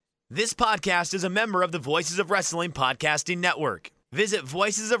This podcast is a member of the Voices of Wrestling Podcasting Network. Visit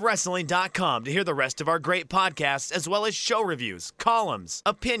voicesofwrestling.com to hear the rest of our great podcasts, as well as show reviews, columns,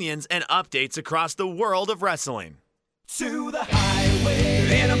 opinions, and updates across the world of wrestling. To the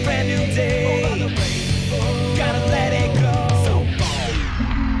highway in a brand new day. Over the rainbow, gotta let it go. So far.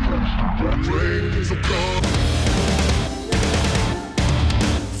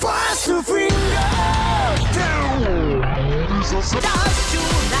 Fast to freedom. Stars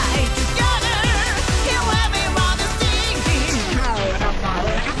tonight together. Here everybody's singing.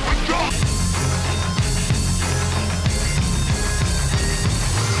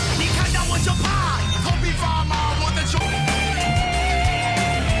 你看到我就怕，头皮发麻，我的手。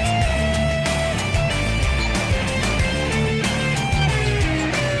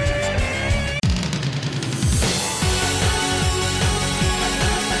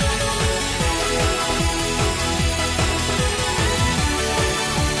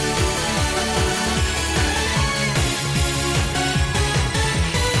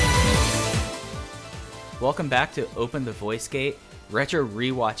Welcome back to Open the Voice Gate Retro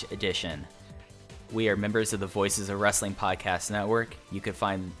Rewatch Edition. We are members of the Voices of Wrestling Podcast Network. You can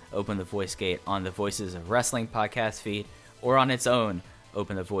find Open the Voice Gate on the Voices of Wrestling podcast feed or on its own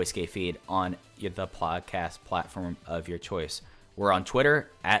Open the Voice Gate feed on the podcast platform of your choice. We're on Twitter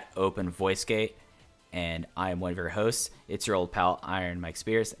at Open Voice Gate, and I am one of your hosts. It's your old pal Iron Mike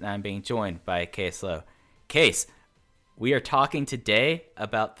Spears, and I'm being joined by Case Lowe. Case, we are talking today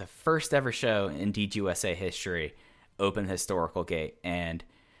about the first ever show in DGUSA history, Open Historical Gate. And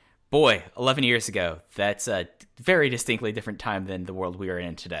boy, 11 years ago, that's a very distinctly different time than the world we are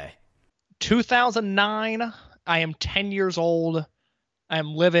in today. 2009, I am 10 years old. I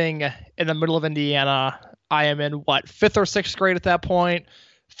am living in the middle of Indiana. I am in, 5th or 6th grade at that point.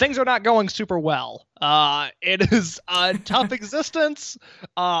 Things are not going super well. It is a tough existence.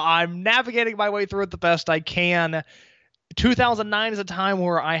 I'm navigating my way through it the best I can. 2009 is a time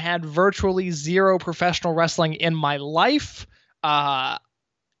where I had virtually zero professional wrestling in my life.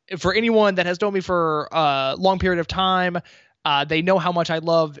 For anyone that has known me for a long period of time, they know how much I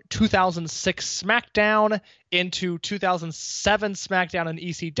love 2006 SmackDown into 2007 SmackDown and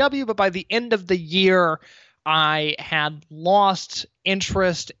ECW, but by the end of the year, I had lost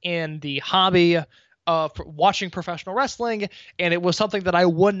interest in the hobby of watching professional wrestling, and it was something that I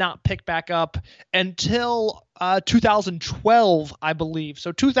would not pick back up until 2012, I believe.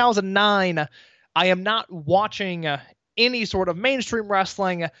 So 2009, I am not watching any sort of mainstream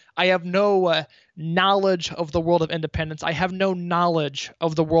wrestling. I have no knowledge of the world of independence. I have no knowledge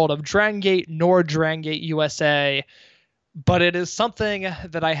of the world of Dragon Gate nor Dragon Gate USA, but it is something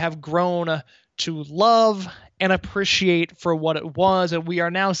that I have grown to love and appreciate for what it was. And we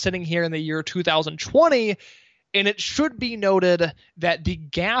are now sitting here in the year 2020, and it should be noted that the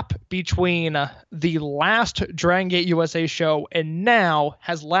gap between the last Dragon Gate USA show and now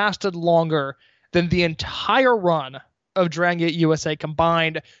has lasted longer than the entire run of Dragon Gate USA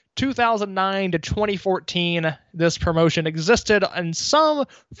combined. 2009 to 2014, this promotion existed in some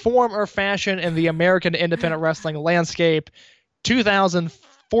form or fashion in the American independent wrestling landscape.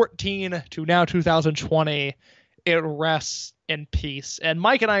 2014 to now 2020, it rests in peace. And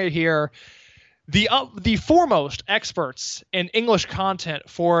Mike and I are here, the foremost experts in English content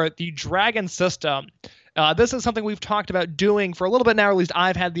for the Dragon system. This is something we've talked about doing for a little bit now, or at least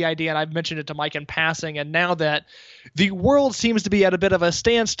I've had the idea, and I've mentioned it to Mike in passing. And now that the world seems to be at a bit of a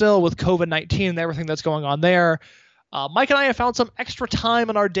standstill with COVID-19 and everything that's going on there, Mike and I have found some extra time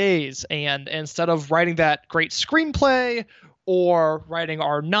in our days. And instead of writing that great screenplay or writing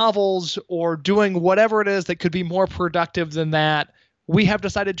our novels or doing whatever it is that could be more productive than that, we have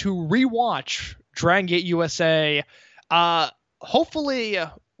decided to rewatch Dragon Gate USA. Hopefully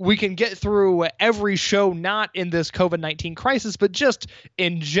we can get through every show, not in this COVID-19 crisis, but just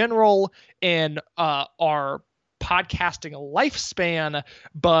in general in our podcasting lifespan.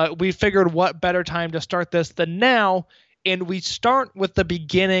 But we figured what better time to start this than now. And we start with the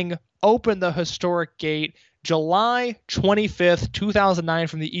beginning, Open the Historic Gate, July 25th, 2009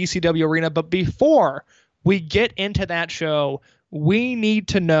 from the ECW Arena. But before we get into that show, we need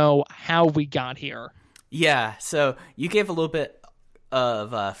to know how we got here. Yeah, so you gave a little bit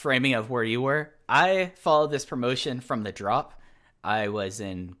of framing of where you were. I followed this promotion from the drop. I was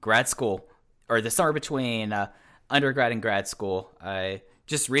in grad school, or the summer between undergrad and grad school. I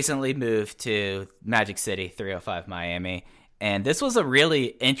just recently moved to Magic City, 305 Miami, and this was a really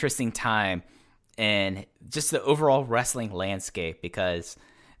interesting time in just the overall wrestling landscape, because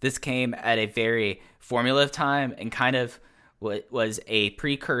this came at a very formulative time and kind of was a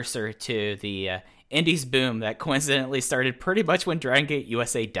precursor to the Indies boom that coincidentally started pretty much when Dragon Gate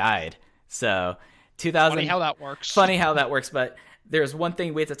USA died. So 2000. Funny how that works. Funny how that works, but there's one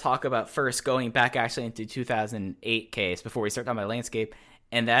thing we have to talk about first, going back actually into 2008 case before we start talking about landscape,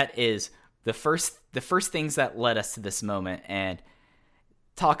 and that is the first things that led us to this moment. And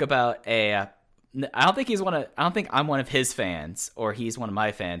talk about I don't think I'm one of his fans or he's one of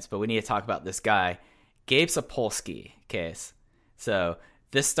my fans, but we need to talk about this guy, Gabe Sapolsky case. So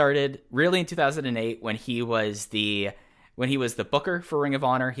this started really in 2008 when he was the booker for Ring of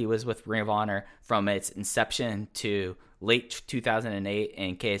Honor. He was with Ring of Honor from its inception to late 2008.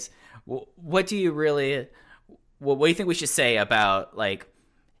 In case, what do you think we should say about like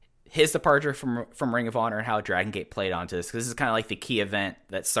his departure from Ring of Honor and how Dragon Gate played onto this? Because this is kind of like the key event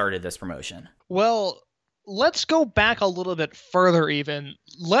that started this promotion. Well, let's go back a little bit further even.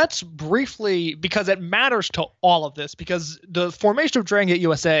 Let's briefly, because it matters to all of this, because the formation of Dragon Gate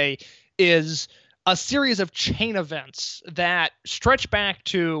USA is a series of chain events that stretch back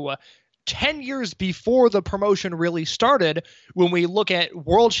to 10 years before the promotion really started, when we look at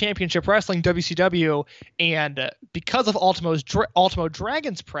World Championship Wrestling, WCW, and because of Ultimo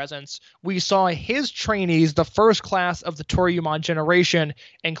Dragon's presence, we saw his trainees, the first class of the Toryumon generation,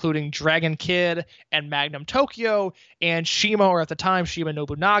 including Dragon Kid and Magnum Tokyo, and Shima, or at the time, Shima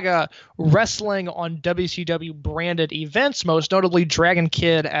Nobunaga, wrestling on WCW-branded events, most notably Dragon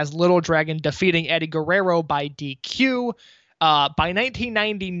Kid as Little Dragon defeating Eddie Guerrero by DQ. By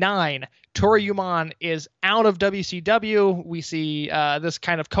 1999, Toryumon is out of WCW. We see this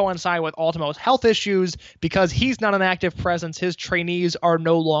kind of coincide with Ultimo's health issues. Because he's not an active presence, his trainees are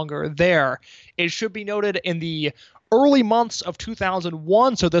no longer there. It should be noted in the early months of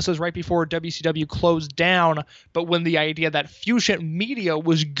 2001, so this is right before WCW closed down, but when the idea that Fusion Media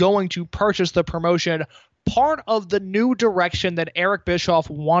was going to purchase the promotion, part of the new direction that Eric Bischoff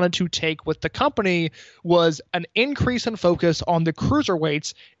wanted to take with the company was an increase in focus on the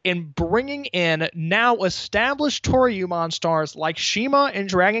cruiserweights in bringing in now established Toryumon stars like Shima and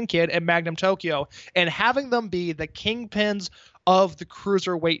Dragon Kid and Magnum Tokyo and having them be the kingpins of the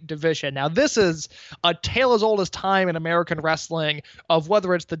cruiserweight division. Now, this is a tale as old as time in American wrestling of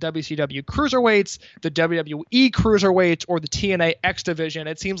whether it's the WCW cruiserweights, the WWE cruiserweights, or the TNA X division.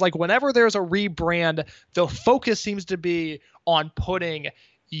 It seems like whenever there's a rebrand, the focus seems to be on putting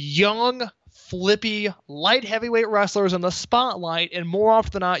young, flippy, light heavyweight wrestlers in the spotlight, and more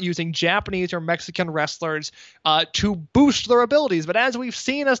often than not using Japanese or Mexican wrestlers to boost their abilities. But as we've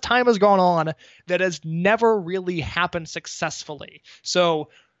seen as time has gone on, that has never really happened successfully. So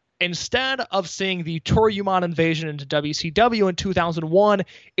instead of seeing the Toryumon invasion into WCW in 2001,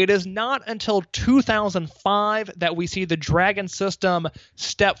 it is not until 2005 that we see the Dragon System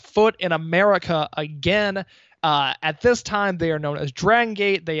step foot in America again. At this time, they are known as Dragon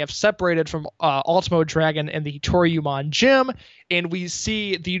Gate. They have separated from Ultimo Dragon in the Toryumon gym, and we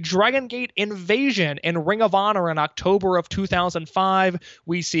see the Dragon Gate invasion in Ring of Honor in October of 2005.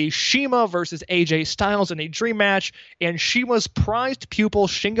 We see Shima versus AJ Styles in a dream match, and Shima's prized pupil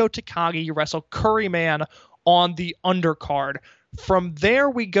Shingo Takagi wrestle Curryman on the undercard. From there,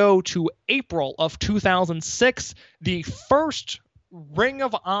 we go to April of 2006, the first Ring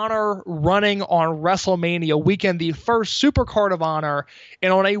of Honor running on WrestleMania weekend, the first Supercard of Honor,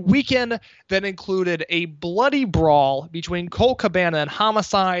 and on a weekend that included a bloody brawl between Colt Cabana and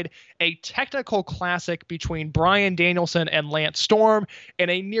Homicide, a technical classic between Bryan Danielson and Lance Storm,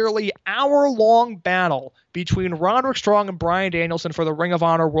 and a nearly hour-long battle between Roderick Strong and Bryan Danielson for the Ring of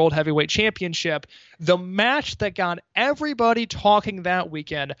Honor World Heavyweight Championship. The match that got everybody talking that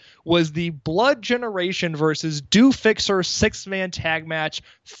weekend was the Blood Generation versus Do Fixer six-man tag match,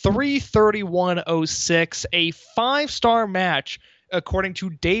 331.06, a 5-star match, according to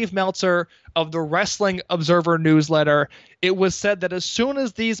Dave Meltzer of the Wrestling Observer newsletter. It was said that as soon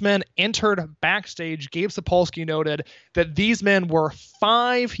as these men entered backstage, Gabe Sapolsky noted that these men were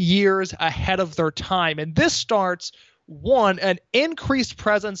 5 years ahead of their time. And this starts, one, an increased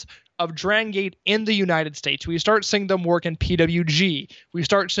presence of Dragon Gate in the United States. We start seeing them work in PWG. We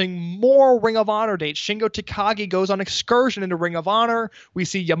start seeing more Ring of Honor dates. Shingo Takagi goes on excursion into Ring of Honor. We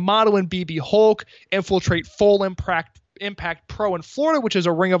see Yamato and BB Hulk infiltrate Full Impact Pro in Florida, which is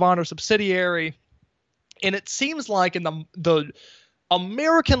a Ring of Honor subsidiary. And it seems like in the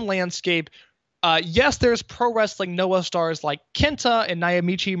American landscape, yes, there's pro wrestling Noah stars like Kenta and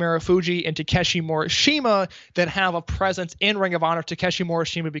Naomichi Marufuji and Takeshi Morishima that have a presence in Ring of Honor. Takeshi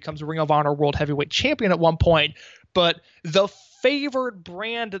Morishima becomes Ring of Honor World Heavyweight Champion at one point. But the favored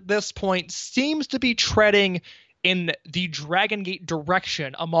brand at this point seems to be treading in the Dragon Gate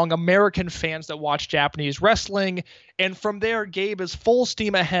direction among American fans that watch Japanese wrestling. And from there, Gabe is full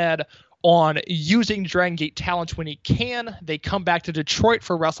steam ahead on using Dragon Gate talent when he can. They come back to Detroit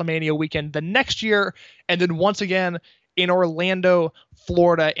for WrestleMania weekend the next year, and then once again in Orlando,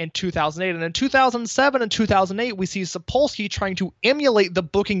 Florida in 2008. And in 2007 and 2008, we see Sapolsky trying to emulate the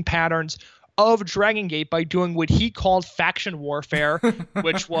booking patterns of Dragon Gate by doing what he called faction warfare,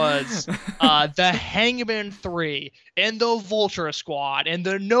 which was the Hangman 3 and the Vulture Squad and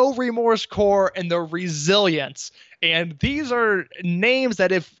the No Remorse Corps and the Resilience. And these are names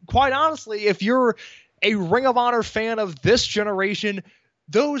that, if quite honestly, if you're a Ring of Honor fan of this generation,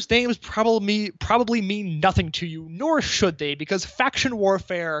 those names probably mean nothing to you, nor should they, because faction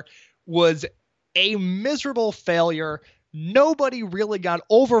warfare was a miserable failure. Nobody really got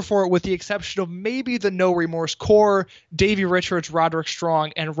over for it with the exception of maybe the No Remorse Corps, Davey Richards, Roderick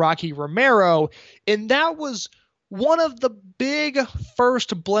Strong, and Rocky Romero. And that was one of the big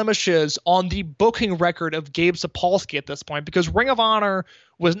first blemishes on the booking record of Gabe Sapolsky at this point, because Ring of Honor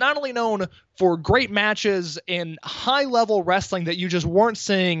was not only known for great matches and high-level wrestling that you just weren't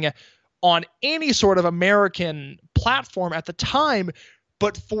seeing on any sort of American platform at the time,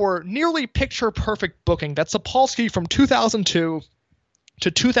 but for nearly picture-perfect booking. That Sapolsky from 2002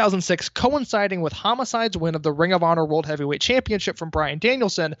 to 2006, coinciding with Homicide's win of the Ring of Honor World Heavyweight Championship from Bryan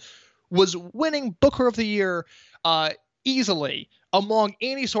Danielson, was winning Booker of the Year easily among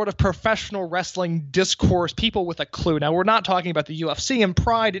any sort of professional wrestling discourse, people with a clue. Now, we're not talking about the UFC and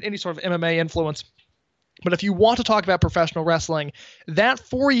Pride and any sort of MMA influence, but if you want to talk about professional wrestling, that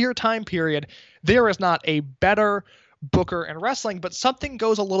 4-year time period, there is not a better booker in wrestling. But something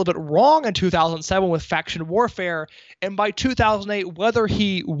goes a little bit wrong in 2007 with faction warfare, and by 2008, whether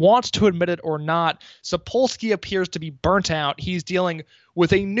he wants to admit it or not, Sapolsky appears to be burnt out. He's dealing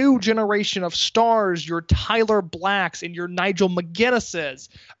with a new generation of stars, your Tyler Blacks and your Nigel McGuinnesses,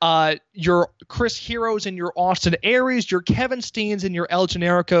 your Chris Heroes and your Austin Aries, your Kevin Steens and your El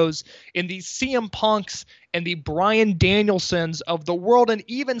Genericos, and the CM Punks and the Bryan Danielsons of the world, and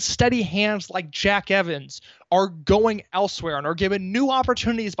even steady hands like Jack Evans are going elsewhere and are given new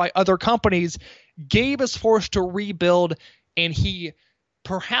opportunities by other companies. Gabe is forced to rebuild, and he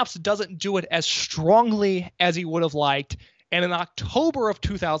perhaps doesn't do it as strongly as he would have liked. And in October of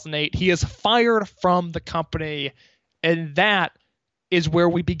 2008, he is fired from the company, and that is where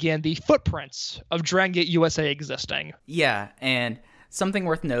we begin the footprints of Dragon Gate USA existing. Yeah, and something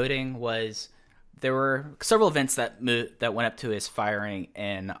worth noting was there were several events that went up to his firing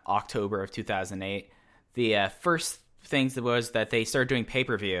in October of 2008. The first things was that they started doing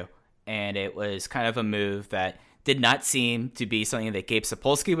pay-per-view, and it was kind of a move that did not seem to be something that Gabe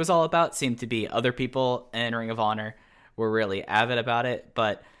Sapolsky was all about. It seemed to be other people in Ring of Honor were really avid about it.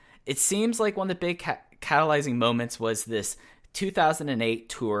 But it seems like one of the big catalyzing moments was this 2008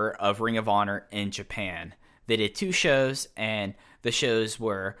 tour of Ring of Honor in Japan. They did 2 shows, and the shows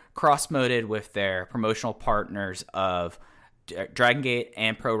were cross-moded with their promotional partners of Dragon Gate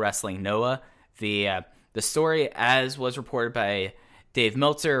and Pro Wrestling Noah. The story, as was reported by Dave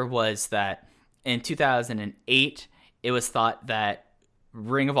Meltzer, was that in 2008, it was thought that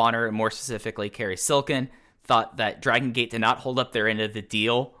Ring of Honor, and more specifically Kerry Silken, thought that Dragon Gate did not hold up their end of the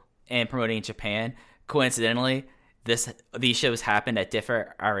deal in promoting in Japan. Coincidentally, these shows happened at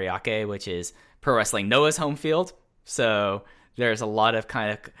Differ Ariake, which is Pro Wrestling Noah's home field. So there's a lot of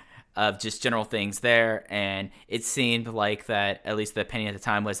kind of just general things there, and it seemed like that, at least the opinion at the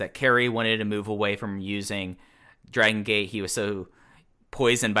time, was that Kerry wanted to move away from using Dragon Gate. He was so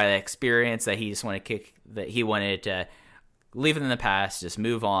poisoned by the experience that he just wanted to leave it in the past, just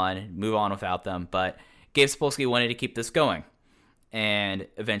move on without them. But Gabe Sapolsky wanted to keep this going, and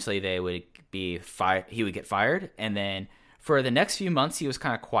eventually they would be fired. He would get fired, and then for the next few months he was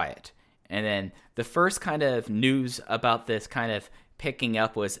kind of quiet. And then the first kind of news about this kind of picking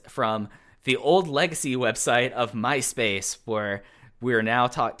up was from the old legacy website of MySpace, where we are now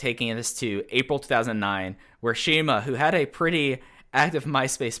taking this to April 2009, where Shima, who had a pretty active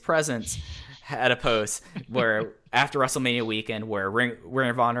MySpace presence, had a post where after WrestleMania weekend, where Ring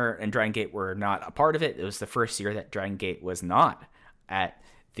of Honor and Dragon Gate were not a part of it. It was the first year that Dragon Gate was not at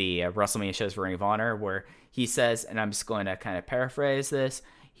the WrestleMania shows for Ring of Honor, where he says, and I'm just going to kind of paraphrase this,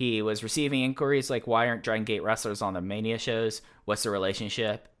 he was receiving inquiries like, why aren't Dragon Gate wrestlers on the Mania shows? What's the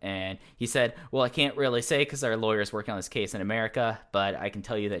relationship? And he said, well, I can't really say because our lawyer is working on this case in America, but I can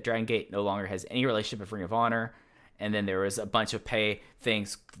tell you that Dragon Gate no longer has any relationship with Ring of Honor. And then there was a bunch of pay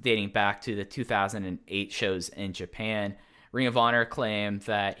things dating back to the 2008 shows in Japan. Ring of Honor claimed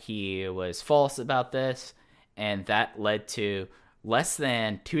that he was false about this, and that led to less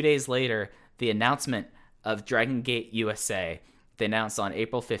than 2 days later, the announcement of Dragon Gate USA. They announced on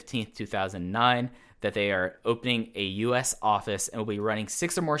April 15th, 2009 that they are opening a U.S. office and will be running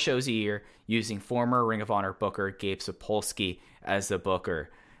 6 or more shows a year using former Ring of Honor booker Gabe Sapolsky as the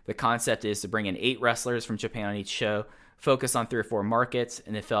booker. The concept is to bring in 8 wrestlers from Japan on each show, focus on 3 or 4 markets,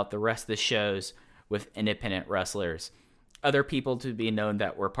 and then fill out the rest of the shows with independent wrestlers. Other people to be known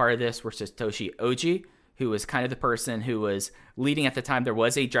that were part of this were Satoshi Oji, who was kind of the person who was leading at the time. There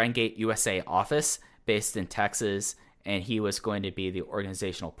was a Dragon Gate USA office based in Texas, and he was going to be the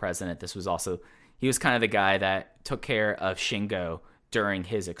organizational president. He was kind of the guy that took care of Shingo during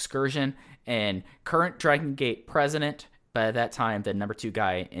his excursion, and current Dragon Gate president, but at that time, the number 2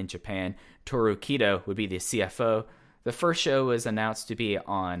 guy in Japan, Toru Kido, would be the CFO. The first show was announced to be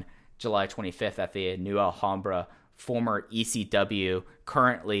on July 25th at the New Alhambra, former ECW,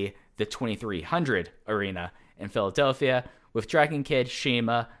 currently the 2300 Arena in Philadelphia, with Dragon Kid,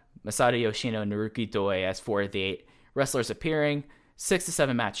 Shima, Masato Yoshino, and Naruki Doi as 4 of the 8 wrestlers appearing. 6 to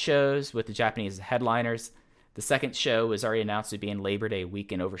 7 match shows with the Japanese headliners. The second show was already announced to be in Labor Day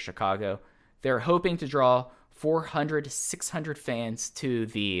weekend over Chicago. They're hoping to draw 400 to 600 fans to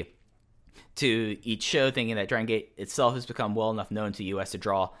each show, thinking that Dragon Gate itself has become well enough known to the U.S. to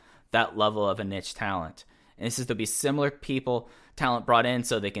draw that level of a niche talent. And this is to be similar talent brought in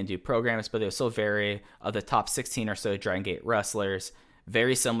so they can do programs, but they'll still vary of the top 16 or so Dragon Gate wrestlers.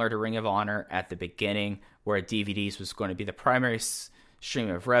 Very similar to Ring of Honor at the beginning, where DVDs was going to be the primary stream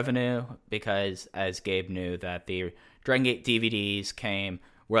of revenue, because as Gabe knew that the Dragon Gate DVDs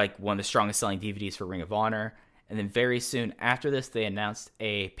were like one of the strongest selling DVDs for Ring of Honor. And then very soon after this, they announced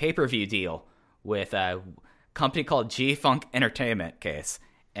a pay-per-view deal with a company called G-Funk Entertainment, Case.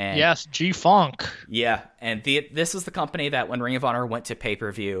 And yes, G-Funk. Yeah, and this was the company that when Ring of Honor went to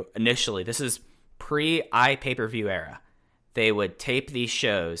pay-per-view initially, this is pre-pay-per-view era, they would tape these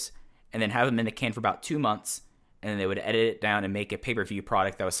shows and then have them in the can for about 2 months, and then they would edit it down and make a pay-per-view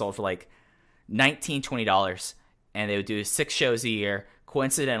product that was sold for like $19, $20, and they would do 6 shows a year.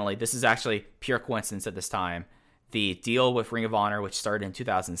 Coincidentally, this is actually pure coincidence at this time, the deal with Ring of Honor, which started in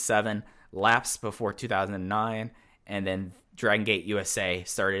 2007, lapsed before 2009, and then Dragon Gate USA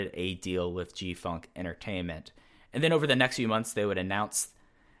started a deal with G-Funk Entertainment. And then over the next few months, they would announce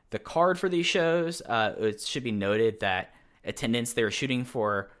the card for these shows. It should be noted that attendance, they were shooting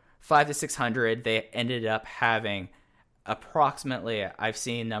for 500 to 600. They ended up having approximately, I've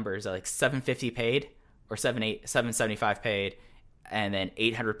seen numbers like 750 paid or 775 paid, and then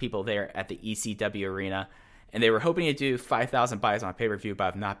 800 people there at the ECW arena. And they were hoping to do 5,000 buys on pay-per-view, but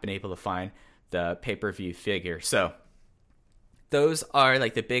I've not been able to find the pay-per-view figure. So those are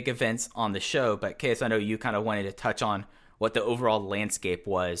like the big events on the show. But Case, I know you kind of wanted to touch on what the overall landscape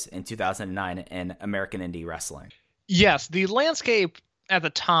was in 2009 in American indie wrestling. Yes, the landscape at the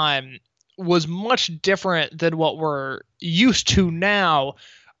time was much different than what we're used to now.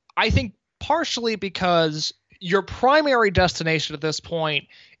 I think partially because your primary destination at this point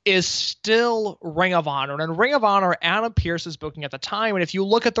is still Ring of Honor. And Ring of Honor, Adam Pearce is booking at the time. And if you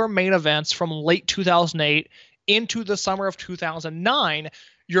look at their main events from late 2008 into the summer of 2009,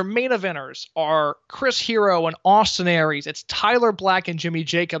 your main eventers are Chris Hero and Austin Aries. It's Tyler Black and Jimmy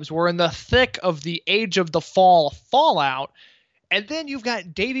Jacobs. We're in the thick of the Age of the Fall fallout. And then you've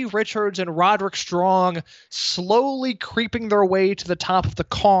got Davey Richards and Roderick Strong slowly creeping their way to the top of the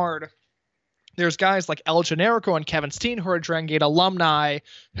card. There's guys like El Generico and Kevin Steen, who are Dragon Gate alumni,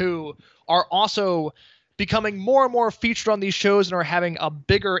 who are also becoming more and more featured on these shows and are having a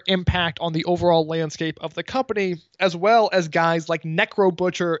bigger impact on the overall landscape of the company, as well as guys like Necro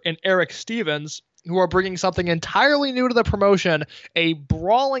Butcher and Eric Stevens, who are bringing something entirely new to the promotion, a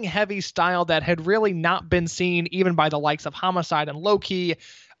brawling heavy style that had really not been seen even by the likes of Homicide and Low-Ki.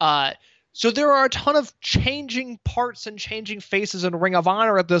 So there are a ton of changing parts and changing faces in Ring of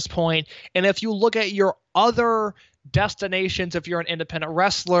Honor at this point. And if you look at your other destinations, if you're an independent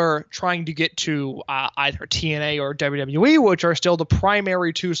wrestler trying to get to either TNA or WWE, which are still the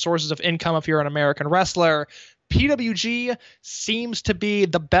primary 2 sources of income if you're an American wrestler, PWG seems to be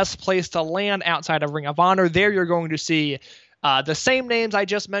the best place to land outside of Ring of Honor. There you're going to see the same names I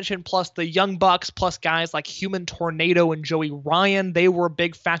just mentioned, plus the Young Bucks, plus guys like Human Tornado and Joey Ryan. They were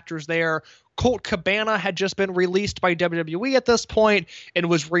big factors there. Colt Cabana had just been released by WWE at this point and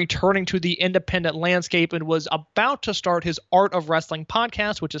was returning to the independent landscape and was about to start his Art of Wrestling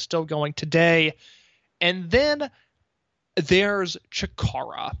podcast, which is still going today. And then there's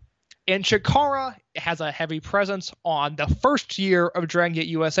Chikara. And Chikara has a heavy presence on the first year of Dragon Gate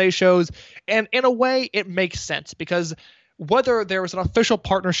USA shows. And in a way, it makes sense because whether there was an official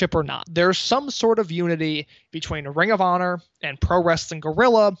partnership or not, there's some sort of unity between Ring of Honor and Pro Wrestling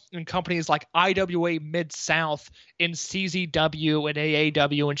Guerrilla and companies like IWA Mid-South and CZW and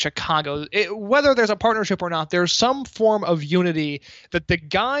AAW in Chicago. Whether there's a partnership or not, there's some form of unity that the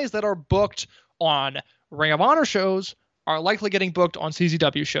guys that are booked on Ring of Honor shows are likely getting booked on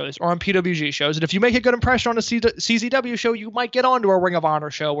CZW shows or on PWG shows. And if you make a good impression on a CZW show, you might get onto a Ring of Honor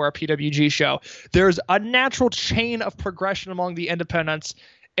show or a PWG show. There's a natural chain of progression among the independents,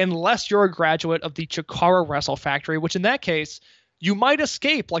 unless you're a graduate of the Chikara Wrestle Factory, which in that case, you might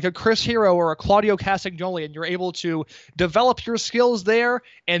escape like a Chris Hero or a Claudio Castagnoli, and you're able to develop your skills there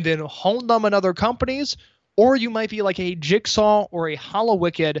and then hone them in other companies. Or you might be like a Jigsaw or a Hollow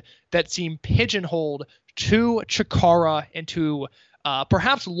Wicked that seem pigeonholed to Chikara and to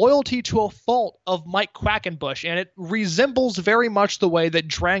perhaps loyalty to a fault of Mike Quackenbush. And it resembles very much the way that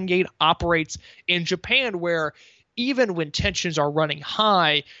Dragon Gate operates in Japan, where even when tensions are running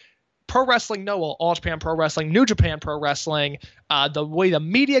high, Pro Wrestling Noah, All Japan Pro Wrestling, New Japan Pro Wrestling, the way the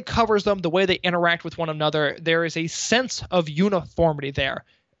media covers them, the way they interact with one another, there is a sense of uniformity there.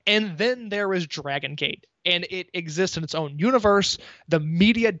 And then there is Dragon Gate, and it exists in its own universe. The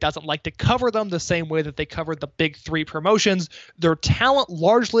media doesn't like to cover them the same way that they covered the big three promotions. Their talent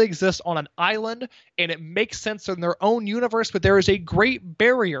largely exists on an island, and it makes sense in their own universe, but there is a great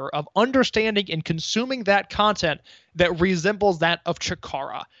barrier of understanding and consuming that content that resembles that of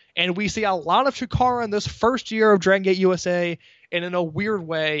Chikara. And we see a lot of Chikara in this first year of Dragon Gate USA, and in a weird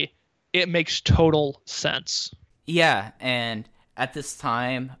way, it makes total sense. Yeah, and at this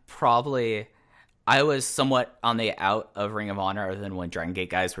time, probably I was somewhat on the out of Ring of Honor other than when Dragon Gate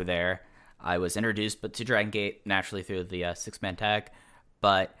guys were there. I was introduced to Dragon Gate naturally through the six-man tag.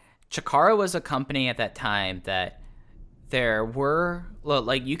 But Chikara was a company at that time that there were,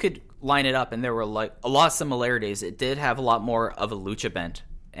 like, you could line it up and there were like a lot of similarities. It did have a lot more of a lucha bent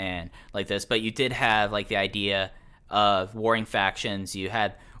and like this, but you did have like the idea of warring factions. You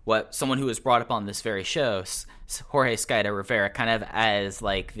had what someone who was brought up on this very show, Jorge Skaida Rivera, kind of as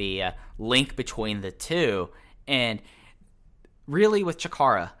like the link between the two. And really with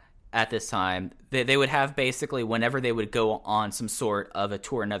Chikara at this time, they would have basically whenever they would go on some sort of a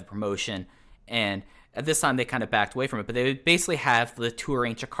tour, another promotion, and at this time they kind of backed away from it, but they would basically have the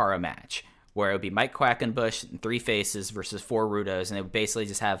touring Chikara match where it would be Mike Quackenbush and Three Faces versus Four Rudos, and they would basically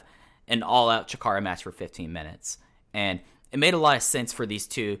just have an all-out Chikara match for 15 minutes. And it made a lot of sense for these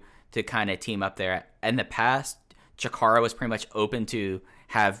two to kind of team up there. In the past, Chikara was pretty much open to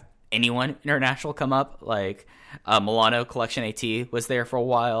have anyone international come up. Like Milano Collection AT was there for a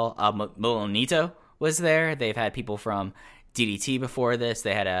while. Milanito was there. They've had people from DDT before this.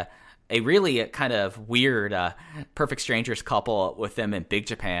 They had a really kind of weird Perfect Strangers couple with them in Big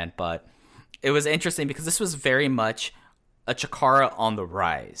Japan. But it was interesting because this was very much a Chikara on the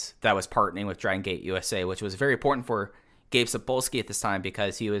rise that was partnering with Dragon Gate USA, which was very important for Gabe Sapolsky at this time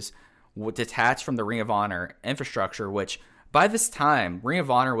because he was detached from the Ring of Honor infrastructure, which by this time, Ring of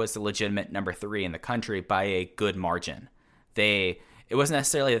Honor was the legitimate number 3 in the country by a good margin. It wasn't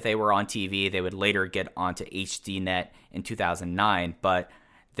necessarily that they were on TV. They would later get onto HDNet in 2009, but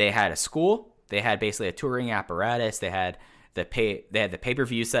they had a school. They had basically a touring apparatus. They had the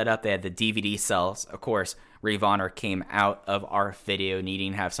pay-per-view set up. They had the DVD sales. Of course, Ring of Honor came out of our video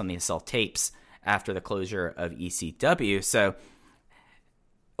needing to have something to sell tapes after the closure of ECW. So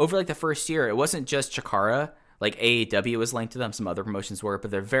over like the first year, it wasn't just Chikara. Like AEW was linked to them, some other promotions were, but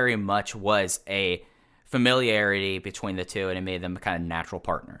there very much was a familiarity between the two, and it made them kind of natural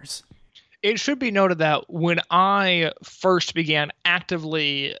partners. It should be noted that when I first began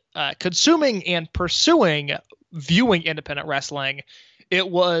actively consuming and pursuing viewing independent wrestling, it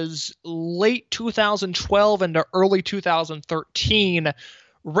was late 2012 into early 2013.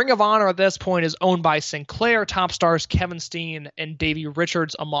 Ring of Honor at this point is owned by Sinclair. Top stars Kevin Steen and Davey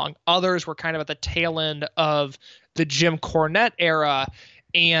Richards, among others, were kind of at the tail end of the Jim Cornette era.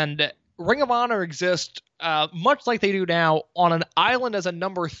 And Ring of Honor exists much like they do now on an island as a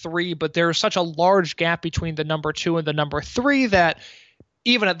number 3, but there's such a large gap between the number 2 and the number 3 that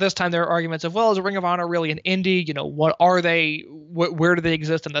even at this time there are arguments of, well, is Ring of Honor really an indie? You know, what are they? Where do they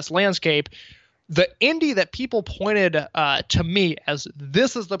exist in this landscape? The indie that people pointed to me as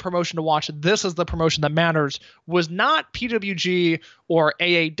this is the promotion to watch, this is the promotion that matters, was not PWG or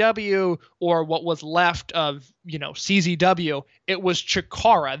AAW or what was left of, CZW. It was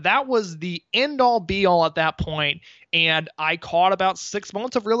Chikara. That was the end-all, be-all at that point. And I caught about 6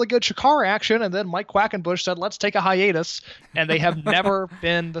 months of really good Chikara action, and then Mike Quackenbush said, let's take a hiatus, and they have never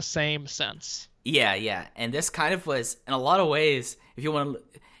been the same since. Yeah. And this kind of was, in a lot of ways, if you want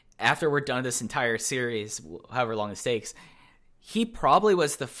to... After we're done this entire series, however long it takes, he probably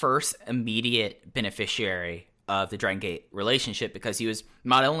was the first immediate beneficiary of the Dragon Gate relationship, because he was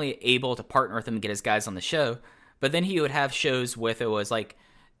not only able to partner with him and get his guys on the show, but then he would have shows with, it was like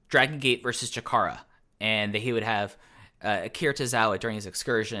Dragon Gate versus Chikara, and he would have Akira Tozawa during his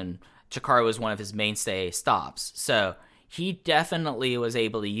excursion. Chikara was one of his mainstay stops. So he definitely was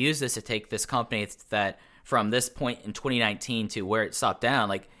able to use this to take this company that from this point in 2019 to where it stopped down,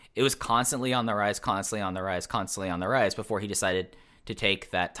 like it was constantly on the rise, constantly on the rise, constantly on the rise before he decided to take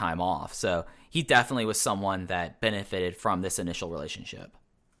that time off. So he definitely was someone that benefited from this initial relationship.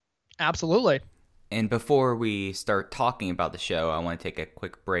 Absolutely. And before we start talking about the show, I want to take a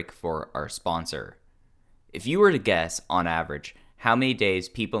quick break for our sponsor. If you were to guess, on average, how many days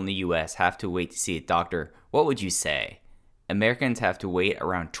people in the U.S. have to wait to see a doctor, what would you say? Americans have to wait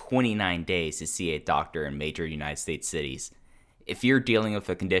around 29 days to see a doctor in major United States cities. If you're dealing with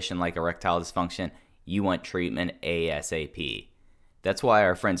a condition like erectile dysfunction, you want treatment ASAP. That's why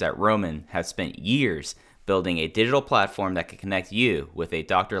our friends at Roman have spent years building a digital platform that can connect you with a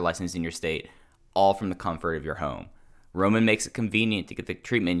doctor licensed in your state, all from the comfort of your home. Roman makes it convenient to get the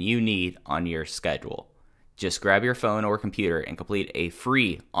treatment you need on your schedule. Just grab your phone or computer and complete a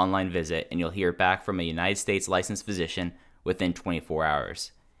free online visit, and you'll hear back from a United States licensed physician within 24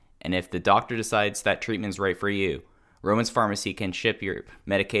 hours. And if the doctor decides that treatment is right for you, Roman's Pharmacy can ship your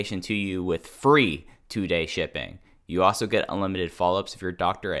medication to you with free 2-day shipping. You also get unlimited follow-ups if your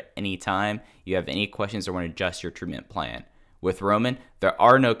doctor at any time you have any questions or want to adjust your treatment plan. With Roman, there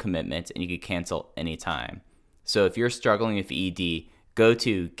are no commitments and you can cancel anytime. So if you're struggling with ED, go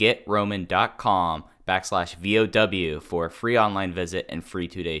to getroman.com/VOW for a free online visit and free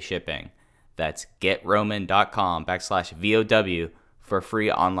 2-day shipping. That's getroman.com/VOW for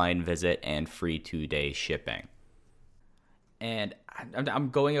free online visit and free 2-day shipping. And I'm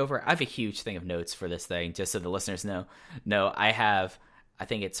going over, I have a huge thing of notes for this thing, just so the listeners know. No, I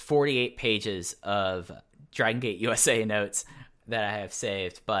think it's 48 pages of Dragon Gate USA notes that I have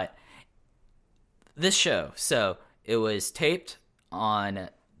saved. But this show, so it was taped on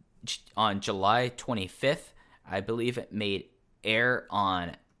July 25th. I believe it made air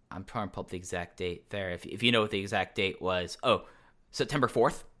on, I'm trying to pull up the exact date there. If you know what the exact date was. Oh, September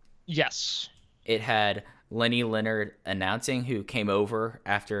 4th? Yes. It had Lenny Leonard announcing, who came over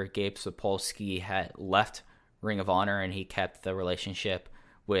after Gabe Sapolsky had left Ring of Honor, and he kept the relationship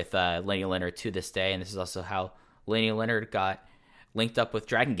with Lenny Leonard to this day. And this is also how Lenny Leonard got linked up with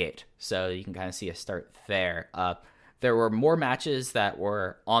Dragon Gate. So you can kind of see a start there. There were more matches that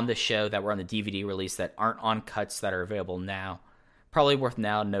were on the show that were on the DVD release that aren't on cuts that are available now. Probably worth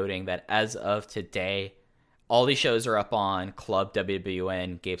now noting that as of today, all these shows are up on Club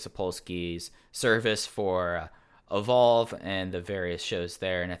WWN, Gabe Sapolsky's service for Evolve, and the various shows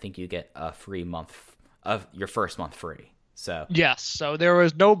there. And I think you get a free month of your first month free. So yes, so there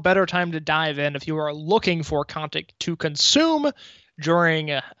was no better time to dive in if you are looking for content to consume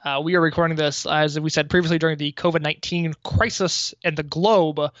during, we are recording this, as we said previously, during the COVID-19 crisis in the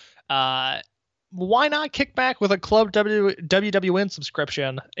globe. Why not kick back with a Club WWN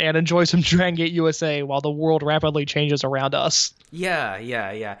subscription and enjoy some Dragon Gate USA while the world rapidly changes around us? Yeah.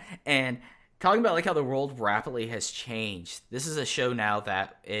 And talking about like how the world rapidly has changed, this is a show now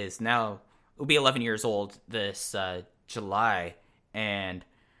that is now, it'll be 11 years old this July. And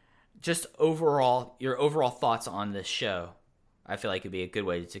just overall, your overall thoughts on this show, I feel like it'd be a good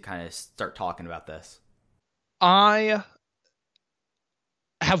way to kind of start talking about this. I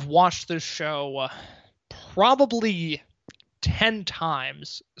have watched this show probably 10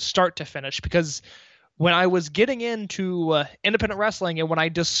 times start to finish, because when I was getting into independent wrestling and when I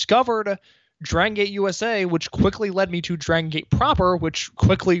discovered Dragon Gate USA, which quickly led me to Dragon Gate proper, which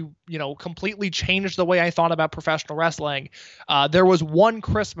quickly, completely changed the way I thought about professional wrestling. There was one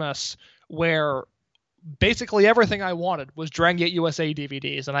Christmas where basically everything I wanted was Dragon Gate USA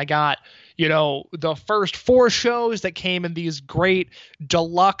DVDs. And I got, the first 4 shows that came in these great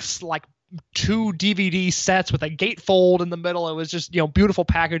deluxe, like 2 DVD sets with a gatefold in the middle. It was just, beautiful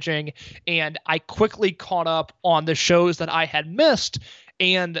packaging. And I quickly caught up on the shows that I had missed,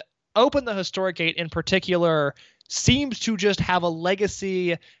 and Open the Historic Gate in particular seems to just have a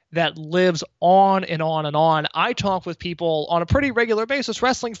legacy that lives on and on and on. I talk with people on a pretty regular basis,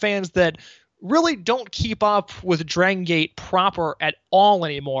 wrestling fans, that really don't keep up with Dragon Gate proper at all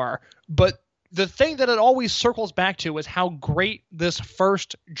anymore. But the thing that it always circles back to is how great this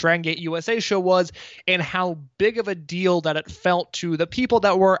first Dragon Gate USA show was, and how big of a deal that it felt to the people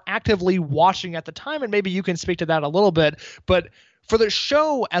that were actively watching at the time. And maybe you can speak to that a little bit. But for the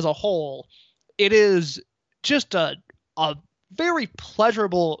show as a whole, it is just a very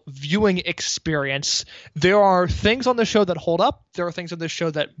pleasurable viewing experience. There are things on the show that hold up. There are things on this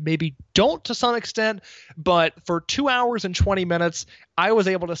show that maybe don't to some extent, but for 2 hours and 20 minutes, I was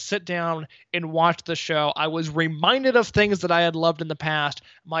able to sit down and watch the show. I was reminded of things that I had loved in the past.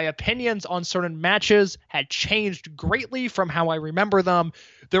 My opinions on certain matches had changed greatly from how I remember them.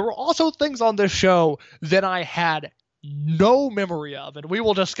 There were also things on this show that I had no memory of, and we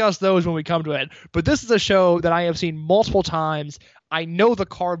will discuss those when we come to it. But this is a show that I have seen multiple times. I know the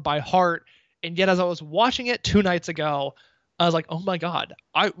card by heart, and yet as I was watching it 2 nights ago, I was like, oh my God,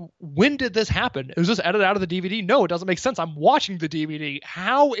 when did this happen? Was this edited out of the DVD? No, it doesn't make sense. I'm watching the DVD.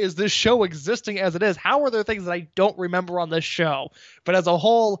 How is this show existing as it is? How are there things that I don't remember on this show? But as a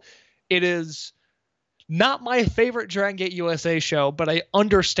whole, it is not my favorite Dragon Gate USA show, but I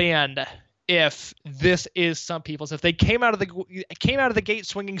understand if this is some people's. If they came out of the gate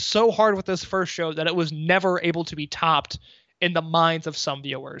swinging so hard with this first show that it was never able to be topped in the minds of some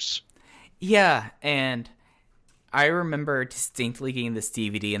viewers. Yeah, and I remember distinctly getting this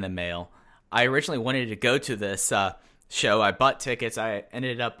DVD in the mail. I originally wanted to go to this show. I bought tickets. I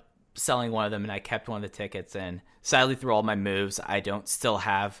ended up selling one of them, and I kept one of the tickets. And sadly, through all my moves, I don't still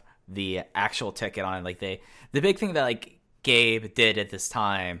have the actual ticket on it. Like the big thing that like Gabe did at this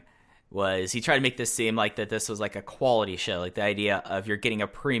time was he tried to make this seem like that this was like a quality show, like the idea of you're getting a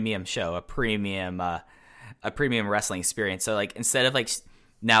premium show, a premium wrestling experience. So like instead of like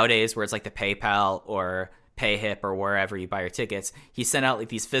nowadays where it's like the PayPal or PayHip or wherever you buy your tickets, he sent out like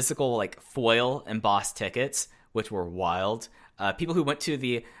these physical like foil embossed tickets, which were wild. People who went to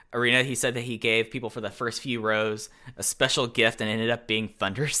the arena, he said that he gave people for the first few rows a special gift and ended up being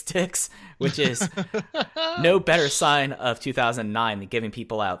Thunder Sticks, which is no better sign of 2009 than giving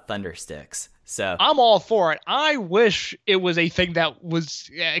people out Thunder Sticks. So I'm all for it. I wish it was a thing that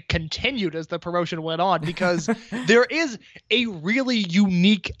was continued as the promotion went on, because there is a really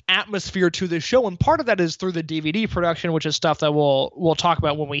unique atmosphere to this show, and part of that is through the DVD production, which is stuff that we'll talk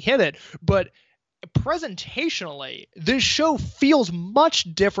about when we hit it. But presentationally, this show feels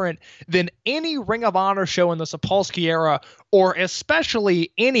much different than any Ring of Honor show in the Sapolsky era, or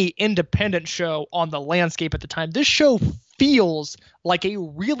especially any independent show on the landscape at the time. This show feels like a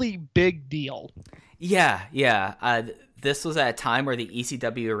really big deal. Yeah. This was at a time where the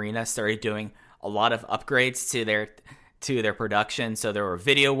ECW arena started doing a lot of upgrades to their production. So there were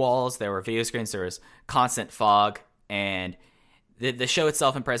video walls, there were video screens, there was constant fog, and the show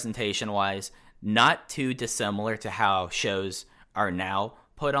itself and presentation wise, not too dissimilar to how shows are now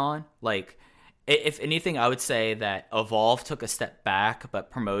put on. Like, if anything, I would say that Evolve took a step back, but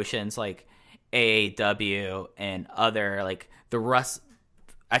promotions like AAW and other, like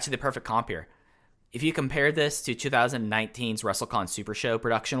actually the perfect comp here. If you compare this to 2019's WrestleCon Super Show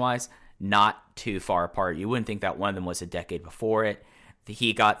production-wise, not too far apart. You wouldn't think that one of them was a decade before it.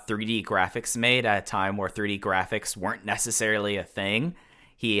 He got 3D graphics made at a time where 3D graphics weren't necessarily a thing.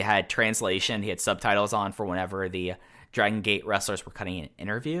 He had translation, he had subtitles on for whenever the Dragon Gate wrestlers were cutting an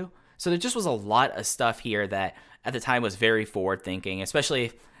interview. So there just was a lot of stuff here that at the time was very forward-thinking, especially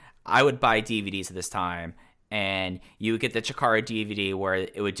if I would buy DVDs at this time, and you would get the Chikara DVD where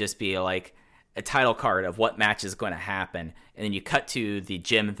it would just be like a title card of what match is going to happen, and then you cut to the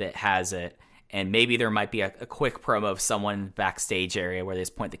gym that has it, and maybe there might be a quick promo of someone in the backstage area where they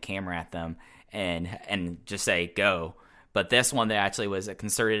just point the camera at them and just say, go. But this one, there actually was a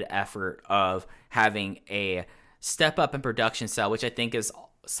concerted effort of having a step up in production style, which I think is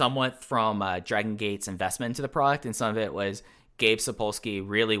somewhat from Dragon Gate's investment into the product, and some of it was Gabe Sapolsky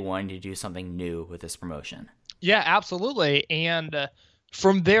really wanting to do something new with this promotion. Yeah, absolutely. And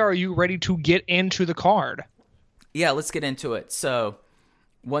from there, are you ready to get into the card? Yeah, let's get into it. So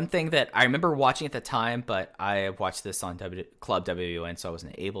one thing that I remember watching at the time, but I watched this on Club WWN, so I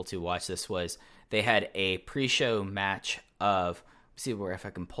wasn't able to watch this, was they had a pre-show match of, let's see where if I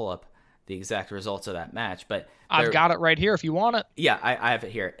can pull up the exact results of that match. But I've got it right here if you want it. Yeah, I have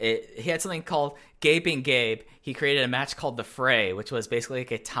it here. He had something called Gaping Gabe. He created a match called The Fray, which was basically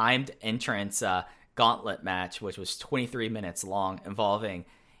like a timed entrance gauntlet match, which was 23 minutes long, involving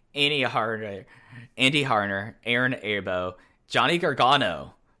Andy Harner, Aaron Abo, Johnny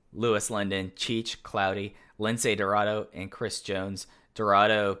Gargano, Lewis Linden, Cheech, Cloudy, Lindsay Dorado, and Chris Jones.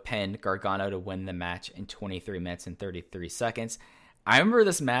 Dorado pinned Gargano to win the match in 23 minutes and 33 seconds. I remember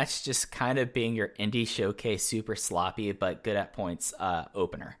this match just kind of being your indie showcase, super sloppy, but good at points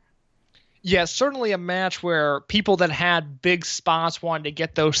opener. Yeah, certainly a match where people that had big spots wanted to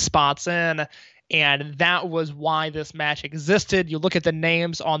get those spots in, and that was why this match existed. You look at the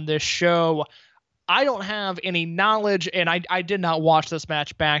names on this show, I don't have any knowledge, and I did not watch this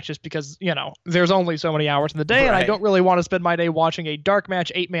match back just because, there's only so many hours in the day, and I don't really want to spend my day watching a dark match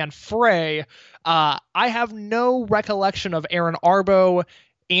 8-man fray. I have no recollection of Aaron Arbo,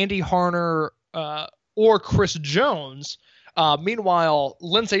 Andy Harner, or Chris Jones. Meanwhile,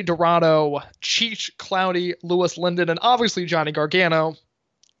 Lince Dorado, Cheech, Cloudy, Louis Linden, and obviously Johnny Gargano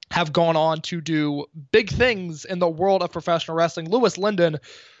have gone on to do big things in the world of professional wrestling. Louis Linden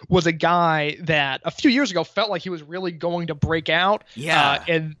was a guy that a few years ago felt like he was really going to break out. Yeah.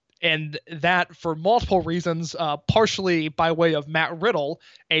 And that for multiple reasons, partially by way of Matt Riddle,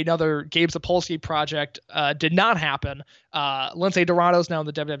 another Gabe Sapolsky project, did not happen. Lince Dorado's now in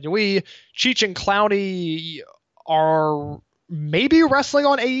the WWE. Cheech and Cloudy are maybe wrestling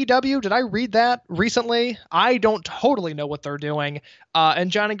on AEW. Did I read that recently? I don't totally know what they're doing.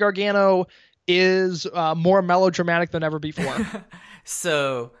 And Johnny Gargano is more melodramatic than ever before.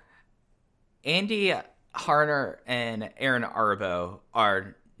 So Andy Harner and Aaron Arbo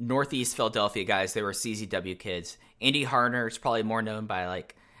are Northeast Philadelphia guys. They were CZW kids. Andy Harner is probably more known by, I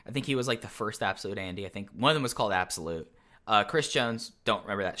think he was the first Absolute Andy. I think one of them was called Absolute. Chris Jones, don't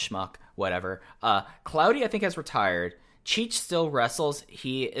remember that schmuck, whatever. Cloudy, I think, has retired. Cheech still wrestles.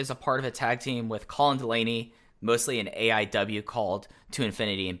 He is a part of a tag team with Colin Delaney, mostly an AIW called To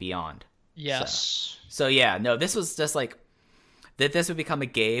Infinity and Beyond. Yes. So yeah, no, this was just that this would become a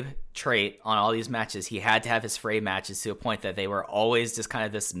Gabe trait on all these matches. He had to have his fray matches to a point that they were always just kind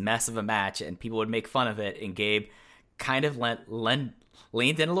of this mess of a match, and people would make fun of it, and Gabe kind of leaned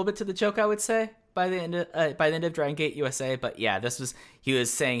in a little bit to the joke, I would say, by the end of Dragon Gate USA. But yeah, he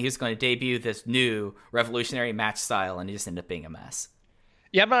was saying he was going to debut this new revolutionary match style, and he just ended up being a mess.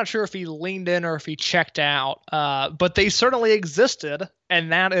 Yeah, I'm not sure if he leaned in or if he checked out, but they certainly existed,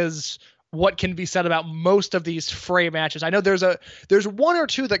 and that is what can be said about most of these fray matches. I know there's one or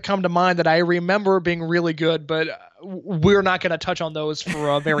two that come to mind that I remember being really good, but we're not going to touch on those for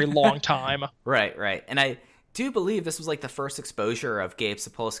a very long time. Right. And I do believe this was the first exposure of Gabe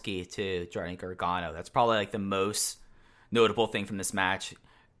Sapolsky to Johnny Gargano. That's probably the most notable thing from this match.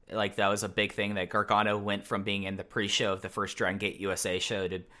 That was a big thing that Gargano went from being in the pre-show of the first Dragon Gate USA show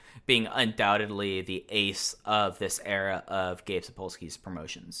to being undoubtedly the ace of this era of Gabe Sapolsky's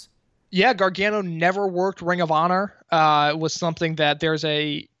promotions. Yeah, Gargano never worked Ring of Honor. It was something that there's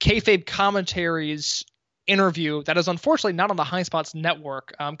a Kayfabe Commentaries interview that is unfortunately not on the High Spots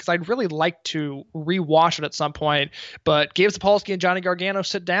network, because I'd really like to rewatch it at some point. But Gabe Sapolsky and Johnny Gargano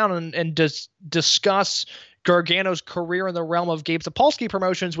sit down and discuss Gargano's career in the realm of Gabe Sapolsky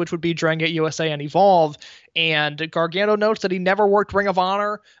promotions, which would be Dragon Gate USA and Evolve. And Gargano notes that he never worked Ring of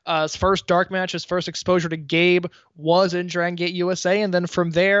Honor. His first dark match, his first exposure to Gabe was in Dragon Gate USA. And then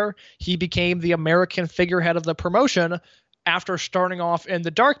from there, he became the American figurehead of the promotion after starting off in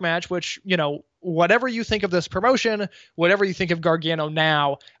the dark match, which, whatever you think of this promotion, whatever you think of Gargano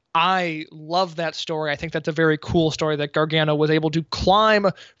now, I love that story. I think that's a very cool story that Gargano was able to climb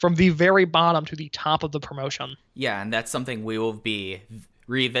from the very bottom to the top of the promotion. Yeah, and that's something we will be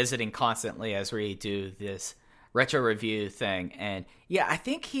revisiting constantly as we do this retro review thing. And yeah, I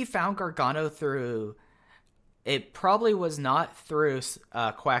think he found Gargano through... It probably was not through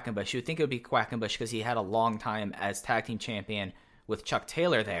Quackenbush. You would think it would be Quackenbush because he had a long time as tag team champion with Chuck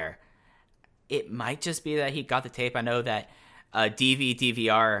Taylor there. It might just be that he got the tape. I know that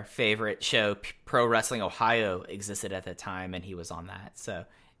DVR favorite show, Pro Wrestling Ohio, existed at the time, and he was on that. So,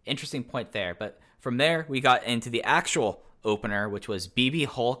 interesting point there. But from there, we got into the actual opener, which was BB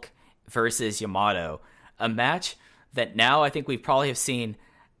Hulk versus Yamato. A match that now I think we probably have seen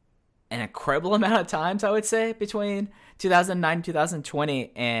an incredible amount of times, I would say, between 2009 and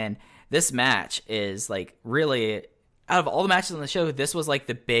 2020. And this match is really, out of all the matches on the show, this was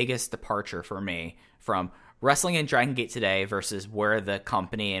the biggest departure for me from wrestling in Dragon Gate today versus where the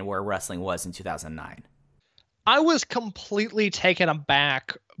company and where wrestling was in 2009. I was completely taken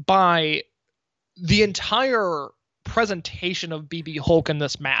aback by the entire presentation of BB Hulk in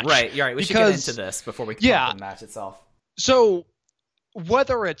this match. Right, you're right. We should get into this before we talk about the match itself. So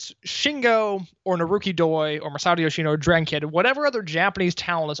whether it's Shingo or Naruki Doi or Masato Yoshino or Dragon Kid, whatever other Japanese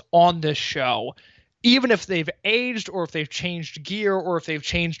talent is on this show, even if they've aged or if they've changed gear or if they've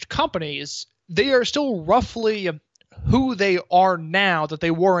changed companies, they are still roughly who they are now that they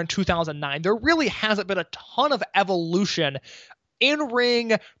were in 2009. There really hasn't been a ton of evolution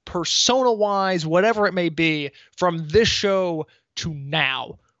in-ring, persona-wise, whatever it may be, from this show to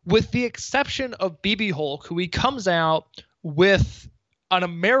now. With the exception of BB Hulk, who he comes out with an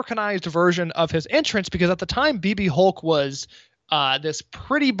Americanized version of his entrance, because at the time BB Hulk was this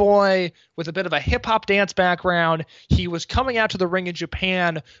pretty boy with a bit of a hip hop dance background. He was coming out to the ring in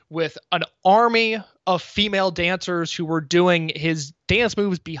Japan with an army of female dancers who were doing his dance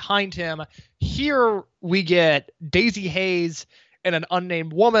moves behind him. Here we get Daisy Hayes and an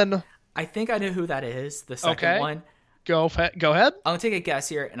unnamed woman. I think I know who that is, the second one. Go ahead. I'm going to take a guess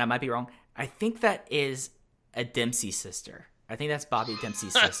here, and I might be wrong. I think that is a Dempsey sister. I think that's Bobby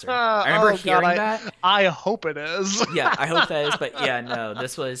Dempsey's sister. I remember hearing that. I hope it is. Yeah, I hope that is. But yeah, no,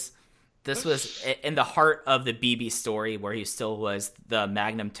 this was in the heart of the BB story where he still was the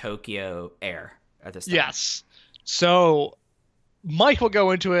Magnum Tokyo heir at this time. Yes. So Mike will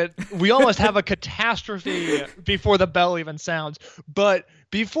go into it. We almost have a catastrophe before the bell even sounds. But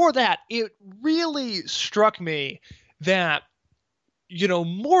before that, it really struck me that, you know,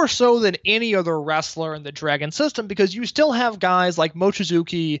 more so than any other wrestler in the Dragon system, because you still have guys like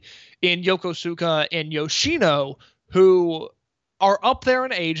Mochizuki and Yokosuka and Yoshino who are up there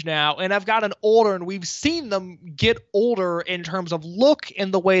in age now and have gotten older, and we've seen them get older in terms of look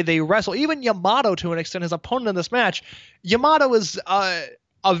and the way they wrestle. Even Yamato, to an extent, his opponent in this match. Yamato is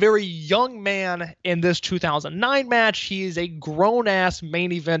a very young man in this 2009 match. He is a grown-ass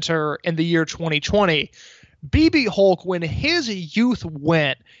main eventer in the year 2020. BB Hulk, when his youth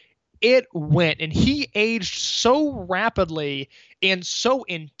went, it went, and he aged so rapidly and so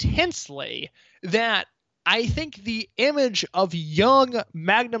intensely that I think the image of young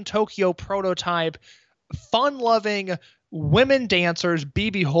Magnum Tokyo prototype, fun-loving women dancers,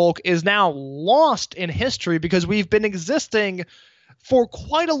 BB Hulk, is now lost in history because we've been existing for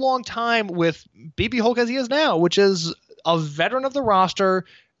quite a long time with BB Hulk as he is now, which is a veteran of the roster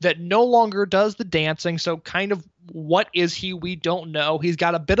that no longer does the dancing. So kind of what is he? We don't know. He's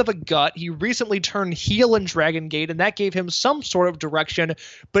got a bit of a gut. He recently turned heel in Dragon Gate, and that gave him some sort of direction,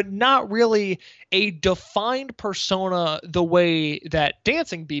 but not really a defined persona the way that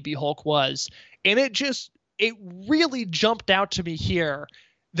dancing BB Hulk was. And it really jumped out to me here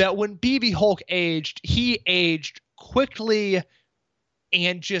that when BB Hulk aged, he aged quickly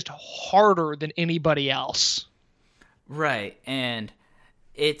and just harder than anybody else. Right. And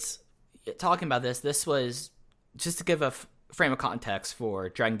it's talking about this was just to give a frame of context for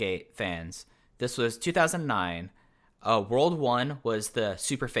Dragon Gate fans. This was 2009. World 1 was the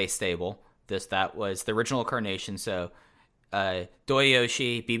Superface stable. That was the original incarnation. So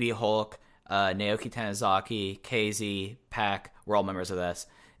Doyoshi, BB Hulk, Naoki Tanizaki, KZ, Pac were all members of this.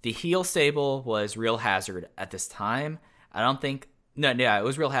 The heel stable was Real Hazard at this time. I don't think it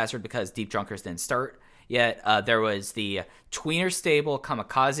was Real Hazard because Deep Drunkers didn't start yet. There was the tweener stable,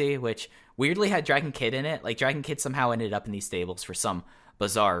 Kamikaze, which weirdly had Dragon Kid in it. Like, Dragon Kid somehow ended up in these stables for some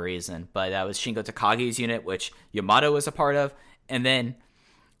bizarre reason. But that was Shingo Takagi's unit, which Yamato was a part of. And then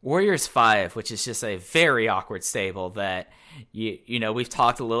Warriors 5, which is just a very awkward stable that, you know, we've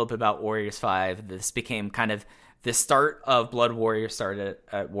talked a little bit about Warriors 5. This became kind of the start of Blood Warriors started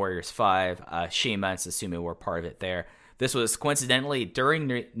at Warriors 5. Shima and Susumu were part of it there. This was coincidentally during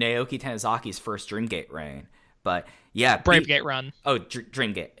Naoki Tanizaki's first Dreamgate reign. But yeah. Bravegate run. Oh,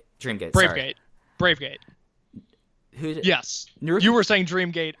 Dreamgate. Bravegate. Bravegate. Yes. You were saying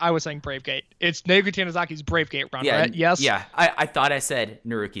Dreamgate. I was saying Bravegate. It's Naoki Tanizaki's Bravegate run, right? Yes? Yeah. I thought I said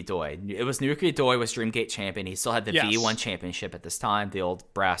Naruki Doi. It was Naruki Doi was Dreamgate champion. He still had the V1 championship at this time, the old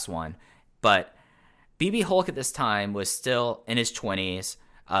brass one. But BB Hulk at this time was still in his 20s.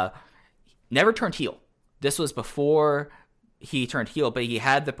 Never turned heel. This was before he turned heel, but he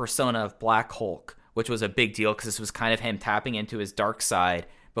had the persona of Black Hulk, which was a big deal because this was kind of him tapping into his dark side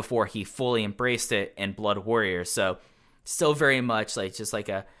before he fully embraced it in Blood Warrior. So still very much his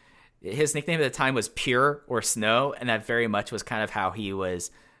nickname at the time was Pure or Snow, and that very much was kind of how he was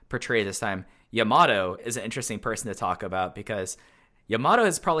portrayed this time. Yamato is an interesting person to talk about because Yamato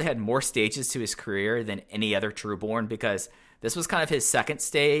has probably had more stages to his career than any other Trueborn, because this was kind of his second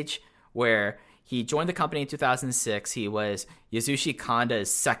stage where he joined the company in 2006. He was Yasushi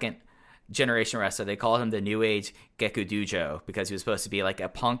Kanda's second generation wrestler. They called him the New Age Geku Dojo because he was supposed to be like a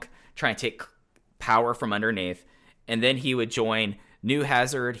punk trying to take power from underneath. And then he would join New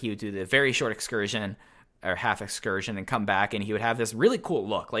Hazard. He would do the very short excursion or half excursion and come back, and he would have this really cool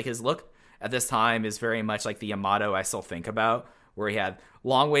look. Like, his look at this time is very much like the Yamato I still think about, where he had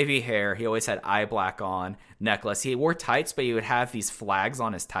long wavy hair. He always had eye black on, necklace. He wore tights, but he would have these flags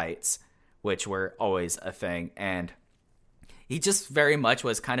on his tights, which were always a thing. And he just very much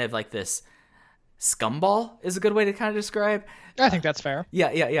was kind of like this scumball is a good way to kind of describe. I think that's fair.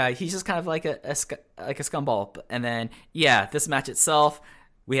 Yeah. He's just kind of like a scumball. And then, this match itself,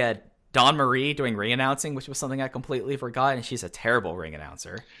 we had Dawn Marie doing ring announcing, which was something I completely forgot. And she's a terrible ring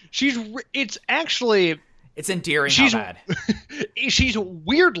announcer. It's It's endearing she's how bad. she's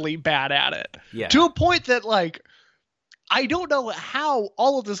weirdly bad at it. Yeah. To a point that, like, I don't know how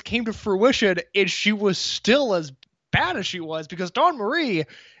all of this came to fruition and she was still as bad as she was, because Dawn Marie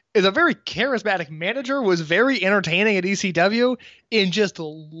is a very charismatic manager, was very entertaining at ECW, and just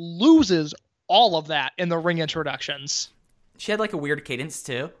loses all of that in the ring introductions. She had like a weird cadence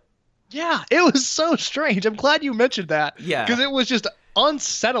too. Yeah, it was so strange. I'm glad you mentioned that. Yeah. Because it was just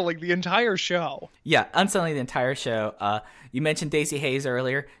unsettling the entire show. Yeah, unsettling the entire show. You mentioned Daisy Hayes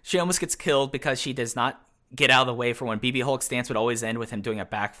earlier. She almost gets killed because she does not get out of the way for when BB Hulk's dance would always end with him doing a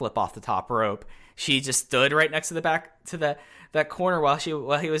backflip off the top rope. She just stood right next to the back to that corner while he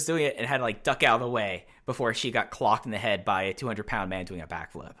was doing it and had to like duck out of the way before she got clocked in the head by a 200-pound man doing a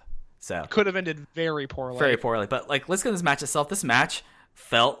backflip. So could have ended very poorly. Very poorly. But like, let's get to this match itself. This match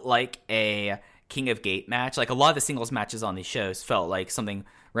felt like a King of Gate match. Like a lot of the singles matches on these shows felt like something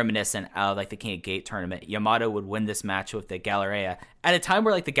reminiscent of like the King of Gate tournament. Yamato would win this match with the Galleria at a time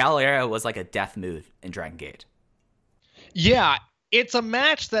where like the Galleria was like a death move in Dragon Gate. Yeah, it's a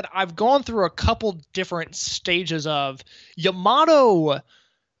match that I've gone through a couple different stages of. Yamato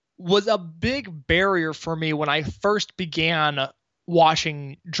was a big barrier for me when I first began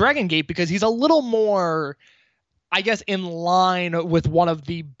watching Dragon Gate, because he's a little more, I guess, in line with one of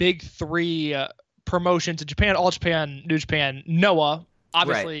the big three promotions in Japan: All Japan, New Japan, Noah.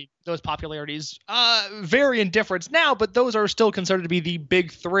 Obviously, right. Those popularities vary in difference now, but those are still considered to be the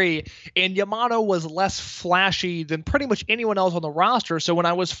big three. And Yamato was less flashy than pretty much anyone else on the roster. So when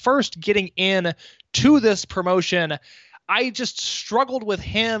I was first getting in to this promotion, I just struggled with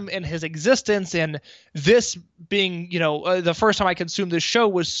him and his existence, and this being, the first time I consumed this show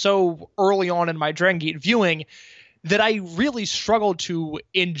was so early on in my Dragon Gate viewing that I really struggled to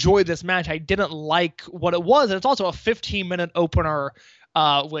enjoy this match. I didn't like what it was, and it's also a 15-minute opener,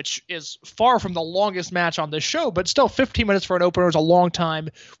 which is far from the longest match on this show, but still 15 minutes for an opener is a long time,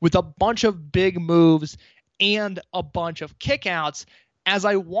 with a bunch of big moves and a bunch of kickouts. As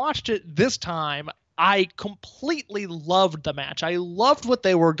I watched it this time, I completely loved the match. I loved what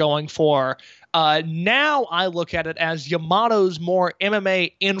they were going for. Now I look at it as Yamato's more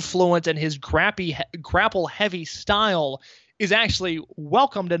MMA influence and his grapple-heavy style is actually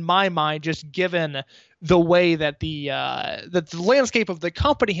welcomed in my mind, just given the way that the landscape of the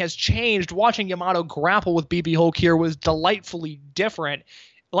company has changed. Watching Yamato grapple with BB Hulk here was delightfully different.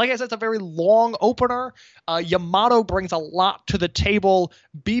 Like I said, it's a very long opener. Yamato brings a lot to the table.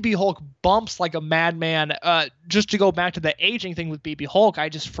 BB Hulk bumps like a madman. Just to go back to the aging thing with BB Hulk, I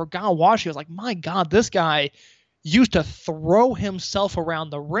just forgot watching. I was like, my God, this guy used to throw himself around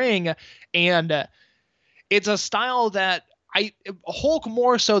the ring. And it's a style that Hulk,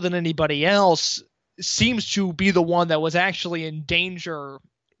 more so than anybody else, seems to be the one that was actually in danger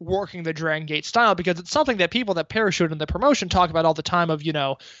working the Dragon Gate style, because it's something that people that parachute in the promotion talk about all the time of,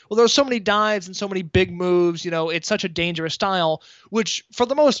 well, there's so many dives and so many big moves, it's such a dangerous style, which for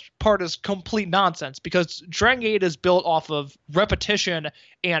the most part is complete nonsense, because Dragon Gate is built off of repetition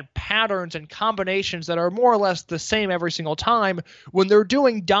and patterns and combinations that are more or less the same every single time. When they're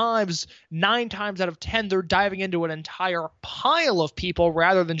doing dives, 9 times out of 10, they're diving into an entire pile of people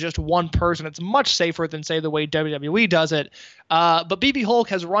rather than just one person. It's much safer than, say, the way WWE does it. But BB Hulk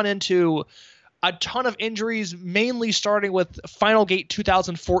has run into a ton of injuries, mainly starting with Final Gate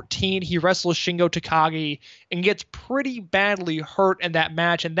 2014. He wrestles Shingo Takagi and gets pretty badly hurt in that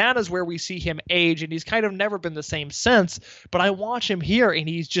match, and that is where we see him age, and he's kind of never been the same since. But I watch him here, and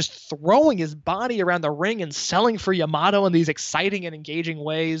he's just throwing his body around the ring and selling for Yamato in these exciting and engaging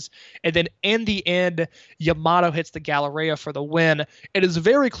ways. And then in the end, Yamato hits the Galleria for the win. It is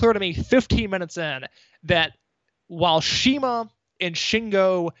very clear to me 15 minutes in that while Shima and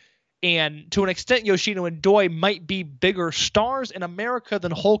Shingo and to an extent Yoshino and Doi might be bigger stars in America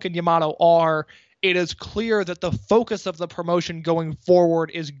than Hulk and Yamato are, it is clear that the focus of the promotion going forward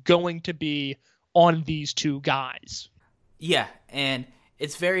is going to be on these two guys. Yeah, and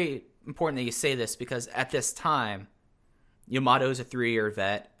it's very important that you say this, because at this time, Yamato is a 3-year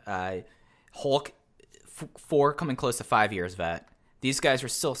vet. Hulk, 4 coming close to 5 years vet. These guys are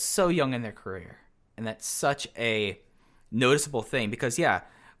still so young in their career, and that's such a noticeable thing, because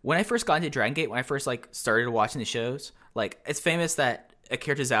when I first got into Dragon Gate, when I first started watching the shows, it's famous that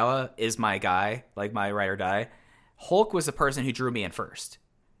Akira Tozawa is my guy, my ride or die. Hulk was the person who drew me in first.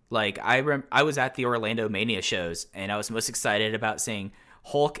 I was at the Orlando Mania shows, and I was most excited about seeing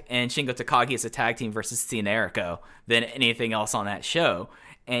Hulk and Shingo Takagi as a tag team versus Cien Erico than anything else on that show.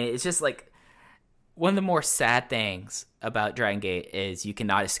 And it's just one of the more sad things about Dragon Gate is you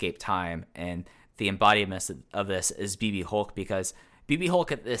cannot escape time, and the embodiment of this is BB Hulk, because BB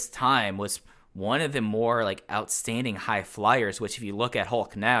Hulk at this time was one of the more like outstanding high flyers, which if you look at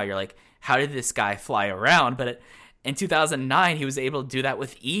Hulk now, you're like, how did this guy fly around? But in 2009, he was able to do that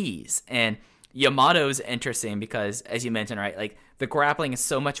with ease. And Yamato's interesting because, as you mentioned, right, like the grappling is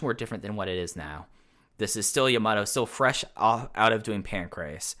so much more different than what it is now. This is still Yamato, still fresh out of doing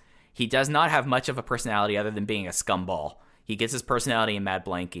Pancrase. He does not have much of a personality other than being a scumball. He gets his personality in Mad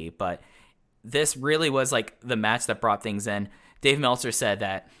Blanky, but this really was like the match that brought things in. Dave Meltzer said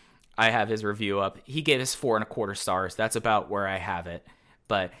that, I have his review up, he gave us 4.25 stars. That's about where I have it.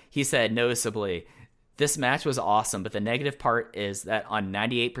 But he said, noticeably, this match was awesome, but the negative part is that on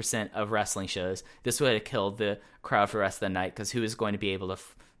 98% of wrestling shows, this would have killed the crowd for the rest of the night, because who is going to be able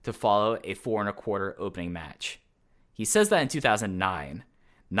to follow a 4.25 opening match? He says that in 2009,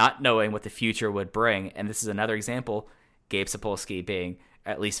 not knowing what the future would bring, and this is another example, Gabe Sapolsky being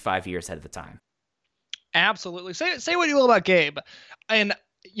at least 5 years ahead of the time. Absolutely. Say what you will about Gabe. And,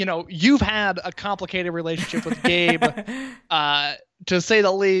 you know, you've had a complicated relationship with Gabe, to say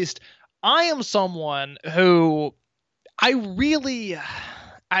the least. I am someone who I really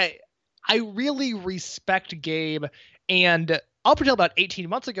respect Gabe, and up until about 18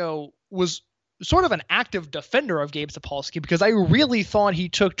 months ago was sort of an active defender of Gabe Sapolsky, because I really thought he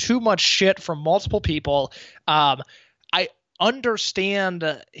took too much shit from multiple people. I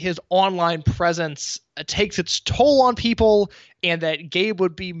understand his online presence takes its toll on people, and that Gabe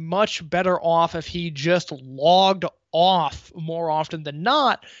would be much better off if he just logged off more often than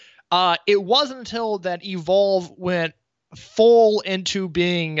not. It wasn't until that Evolve went full into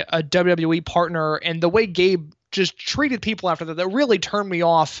being a WWE partner, and the way Gabe just treated people after that really turned me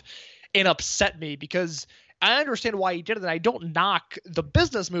off and upset me, because I understand why he did it, and I don't knock the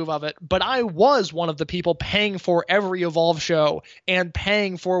business move of it, but I was one of the people paying for every Evolve show and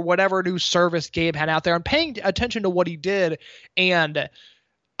paying for whatever new service Gabe had out there and paying attention to what he did. And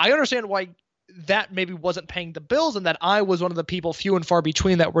I understand why that maybe wasn't paying the bills, and that I was one of the people few and far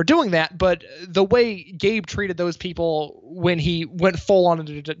between that were doing that. But the way Gabe treated those people when he went full on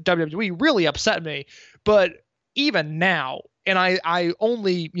into WWE really upset me. But even now, and I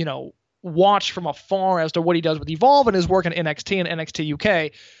only, you know, watch from afar as to what he does with Evolve and his work in NXT and NXT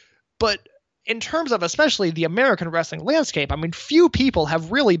UK. But in terms of especially the American wrestling landscape, I mean, few people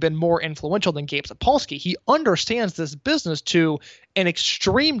have really been more influential than Gabe Sapolsky. He understands this business to an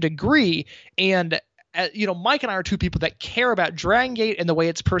extreme degree. And, you know, Mike and I are two people that care about Dragon Gate and the way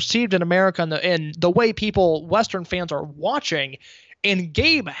it's perceived in America, and the way people, Western fans, are watching. And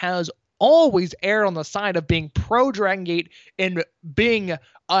Gabe has always erred on the side of being pro Dragon Gate and being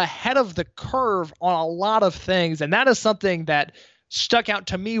ahead of the curve on a lot of things. And that is something that stuck out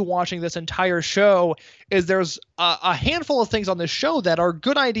to me watching this entire show. Is there's a handful of things on this show that are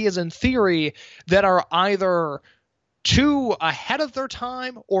good ideas in theory that are either too ahead of their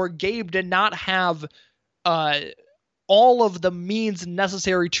time, or Gabe did not have all of the means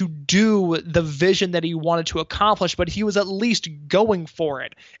necessary to do the vision that he wanted to accomplish, but he was at least going for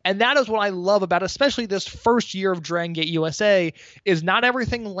it. And that is what I love about especially this first year of Dragon Gate USA, is not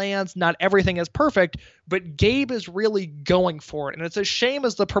everything lands, not everything is perfect, but Gabe is really going for it. And it's a shame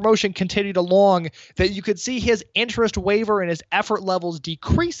as the promotion continued along that you could see his interest waver and his effort levels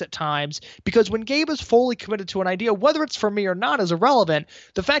decrease at times, because when Gabe is fully committed to an idea, whether it's for me or not is irrelevant.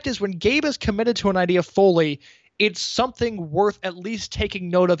 The fact is, when Gabe is committed to an idea fully, it's something worth at least taking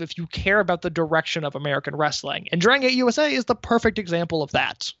note of if you care about the direction of American wrestling. And Dragon Gate USA is the perfect example of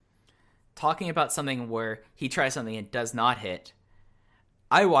that. Talking about something where he tries something and does not hit,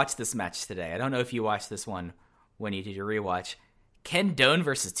 I watched this match today. I don't know if you watched this one when you did your rewatch. Ken Doane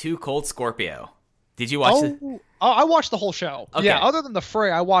versus Too Cold Scorpio. Did you watch it? I watched the whole show. Okay. Yeah, other than the fray,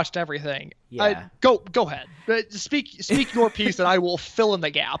 I watched everything. Yeah. Go ahead. Speak your piece, and I will fill in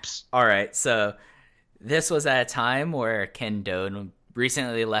the gaps. All right, so this was at a time where Ken Doane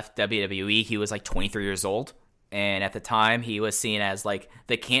recently left WWE. He was like 23 years old. And at the time, he was seen as like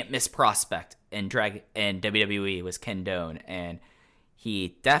the can't miss prospect in WWE was Ken Doane. And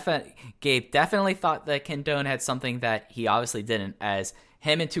Gabe definitely thought that Ken Doane had something that he obviously didn't, as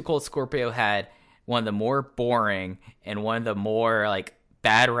him and Too Cold Scorpio had one of the more boring and one of the more like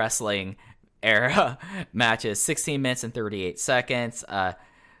bad wrestling era matches, 16 minutes and 38 seconds.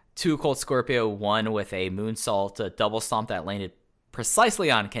 Too Cold Scorpio won with a moonsault, a double stomp that landed precisely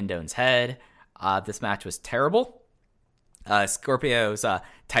on Ken Doane's head. This match was terrible. Scorpio's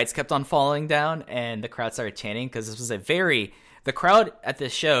tights kept on falling down, and the crowd started chanting, because this was the crowd at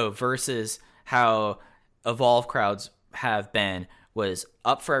this show versus how Evolve crowds have been was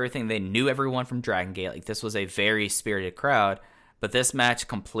up for everything. They knew everyone from Dragon Gate. Like, this was a very spirited crowd, But this match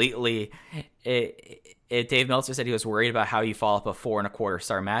completely, Dave Meltzer said he was worried about how you follow up a 4 1/4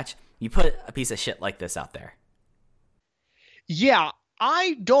 star match. You put a piece of shit like this out there. Yeah,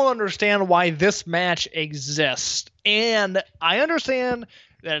 I don't understand why this match exists. And I understand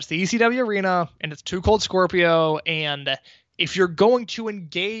that it's the ECW arena and it's Too Cold Scorpio. And if you're going to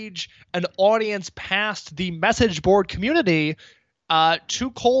engage an audience past the message board community, Too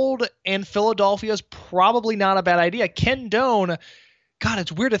Cold in Philadelphia is probably not a bad idea. Ken Doane, God,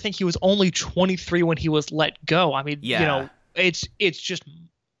 it's weird to think he was only 23 when he was let go. I mean, it's just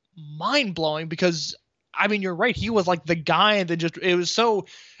mind blowing because, I mean, you're right. He was like the guy that it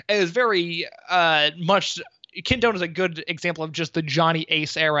was very much. Ken Doane is a good example of just the Johnny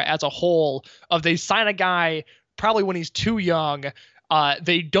Ace era as a whole. Of they sign a guy probably when he's too young.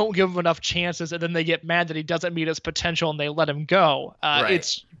 They don't give him enough chances, and then they get mad that he doesn't meet his potential, and they let him go. Right.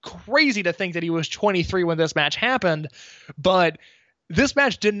 It's crazy to think that he was 23 when this match happened, but this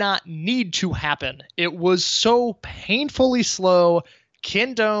match did not need to happen. It was so painfully slow.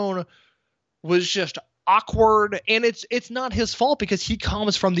 Ken Doane was just awkward, and it's not his fault because he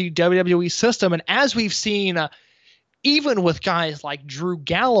comes from the WWE system, and as we've seen, even with guys like Drew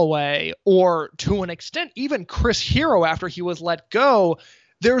Galloway, or to an extent even Chris Hero after he was let go,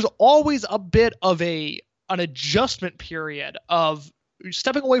 there's always a bit of an adjustment period of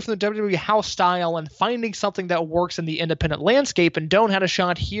stepping away from the WWE house style and finding something that works in the independent landscape. And Doane had a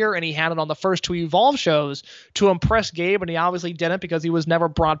shot here, and he had it on the first 2 Evolve shows to impress Gabe, and he obviously didn't because he was never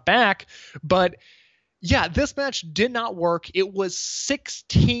brought back. But yeah, this match did not work. It was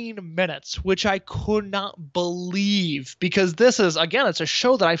 16 minutes, which I could not believe because this is, again, it's a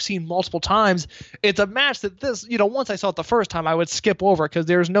show that I've seen multiple times. It's a match that once I saw it the first time, I would skip over because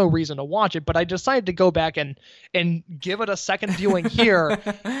there's no reason to watch it. But I decided to go back and give it a second viewing here.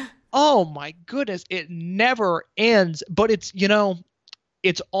 Oh my goodness, it never ends. But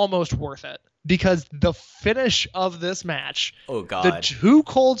it's almost worth it because the finish of this match, oh God, the Too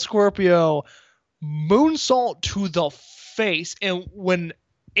Cold Scorpio moonsault to the face, and when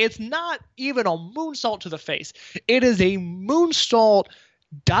it's not even a moonsault to the face, it is a moonsault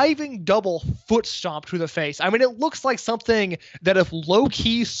diving double foot stomp to the face. I mean, it looks like something that if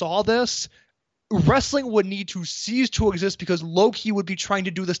Low-Ki saw this, wrestling would need to cease to exist because Low-Ki would be trying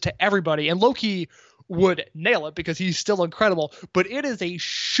to do this to everybody, and Low-Ki would nail it because he's still incredible, but it is a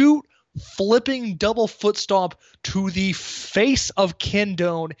flipping double foot stomp to the face of Ken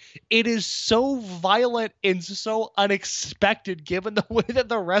Doane. It is so violent and so unexpected given the way that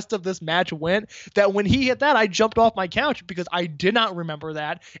the rest of this match went that when he hit that, I jumped off my couch because I did not remember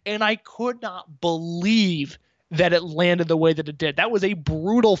that, and I could not believe that it landed the way that it did. That was a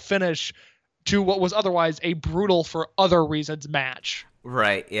brutal finish to what was otherwise a brutal for other reasons match.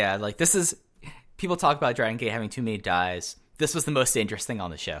 Right, yeah. Like, this is... People talk about Dragon Gate having too many dives. This was the most dangerous thing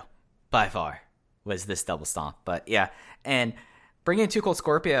on the show. By far, was this double stomp. But yeah, and bringing in Too Cold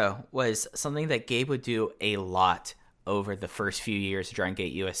Scorpio was something that Gabe would do a lot over the first few years of Dragon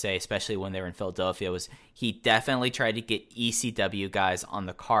Gate USA, especially when they were in Philadelphia. Was he definitely tried to get ECW guys on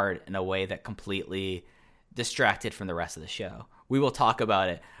the card in a way that completely distracted from the rest of the show. We will talk about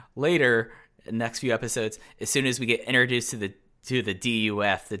it later in the next few episodes as soon as we get introduced to the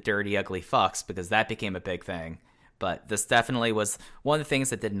DUF, the Dirty Ugly Fucks, because that became a big thing. But this definitely was one of the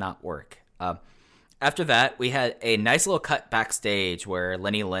things that did not work. After that, we had a nice little cut backstage where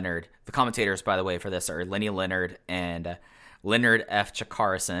Lenny Leonard, the commentators, by the way, for this are Lenny Leonard and Leonard F.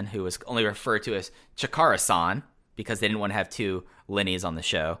 Chikarason, who was only referred to as Chikara-san because they didn't want to have 2 Lennys on the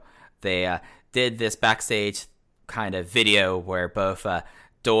show. They did this backstage kind of video where both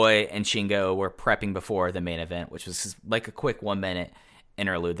Doi and Shingo were prepping before the main event, which was like a quick 1-minute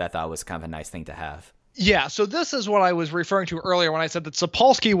interlude that I thought was kind of a nice thing to have. Yeah, so this is what I was referring to earlier when I said that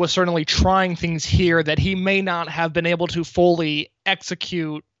Sapolsky was certainly trying things here that he may not have been able to fully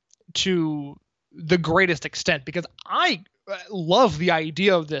execute to the greatest extent, because I love the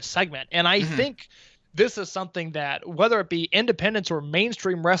idea of this segment, and I think this is something that, whether it be independents or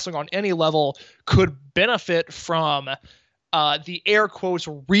mainstream wrestling on any level, could benefit from the air quotes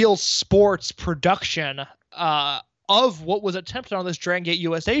real sports production of what was attempted on this Dragon Gate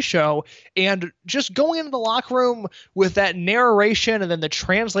USA show, and just going into the locker room with that narration and then the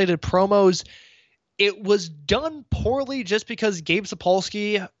translated promos. It was done poorly just because Gabe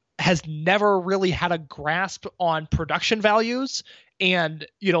Sapolsky has never really had a grasp on production values. And,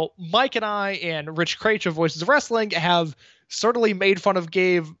 Mike and I and Rich Craich of Voices of Wrestling have certainly made fun of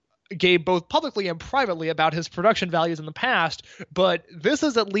Gabe both publicly and privately about his production values in the past, but this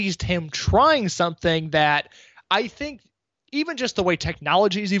is at least him trying something that I think even just the way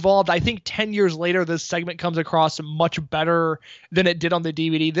technology's evolved, I think 10 years later, this segment comes across much better than it did on the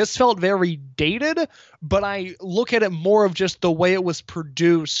DVD. This felt very dated, but I look at it more of just the way it was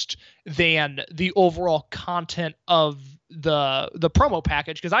produced than the overall content of the promo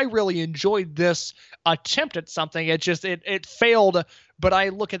package, because I really enjoyed this attempt at something. It failed, but I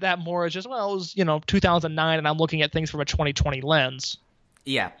look at that more as just, well, it was, 2009, and I'm looking at things from a 2020 lens.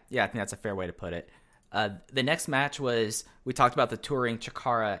 Yeah, I think that's a fair way to put it. The next match was, we talked about the Touring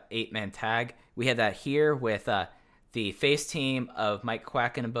Chikara 8-man tag. We had that here with the face team of Mike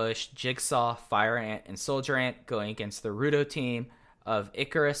Quackenbush, Jigsaw, Fire Ant, and Soldier Ant going against the Rudo team of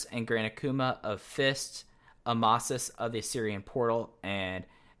Icarus and Gran Akuma of Fist, Amasis of the Assyrian Portal, and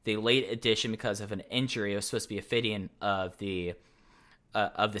the late addition because of an injury. It was supposed to be a Fidian of the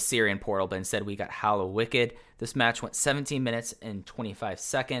Syrian Portal, but instead we got Hollow Wicked. This match went 17 minutes and 25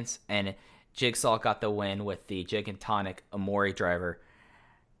 seconds, and Jigsaw got the win with the Gigantonic Amori driver.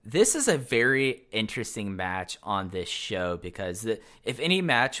 This is a very interesting match on this show because if any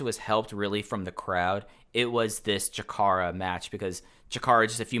match was helped really from the crowd, it was this Chikara match, because Chikara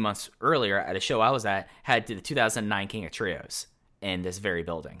just a few months earlier at a show I was at had the 2009 King of Trios in this very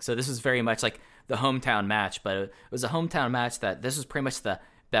building. So this was very much like the hometown match, but it was a hometown match that this was pretty much the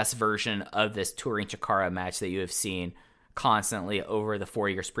best version of this Touring Chikara match that you have seen constantly over the 4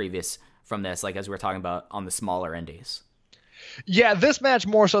 years previous from this, like as we were talking about on the smaller indies. Yeah, this match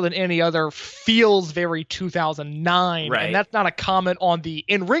more so than any other feels very 2009, right. And that's not a comment on the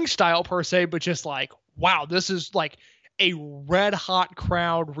in-ring style per se, but just like, wow, this is like a red-hot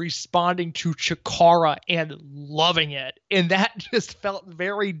crowd responding to Chikara and loving it. And that just felt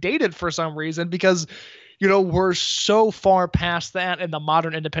very dated for some reason because, we're so far past that in the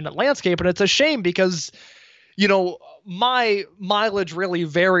modern independent landscape. And it's a shame because, my mileage really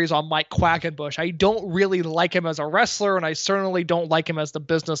varies on Mike Quackenbush. I don't really like him as a wrestler, and I certainly don't like him as the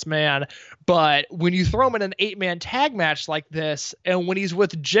businessman. But when you throw him in an 8-man tag match like this, and when he's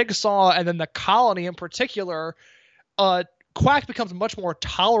with Jigsaw and then the Colony in particular, Quack becomes much more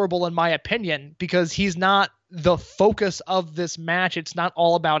tolerable in my opinion because he's not the focus of this match. It's not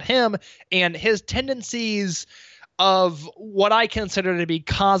all about him, and his tendencies of what I consider to be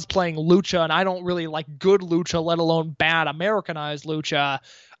cosplaying lucha, and I don't really like good lucha, let alone bad Americanized lucha.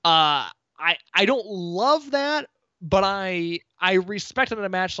 I don't love that, but I respect it in a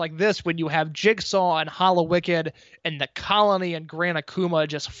match like this when you have Jigsaw and Hollow Wicked and the Colony and Gran Akuma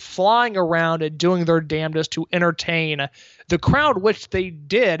just flying around and doing their damnedest to entertain the crowd, which they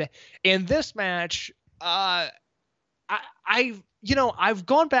did. In this match, I've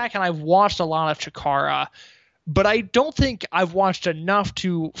gone back and I've watched a lot of Chikara, but I don't think I've watched enough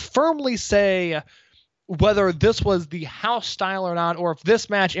to firmly say whether this was the house style or not, or if this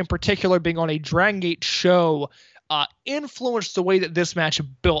match in particular being on a Dragon Gate show influenced the way that this match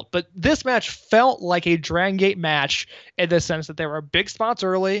built. But this match felt like a Dragon Gate match in the sense that there were big spots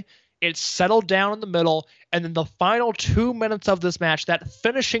early, it settled down in the middle, and then the final 2 minutes of this match, that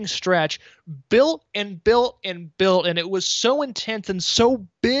finishing stretch, built and built and built, and it was so intense and so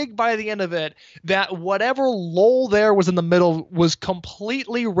big by the end of it that whatever lull there was in the middle was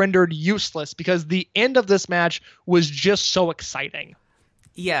completely rendered useless because the end of this match was just so exciting.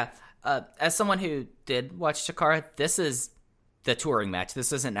 Yeah, as someone who did watch Chikara, this is the touring match.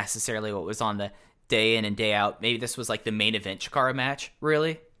 This isn't necessarily what was on the day in and day out. Maybe this was like the main event Chikara match,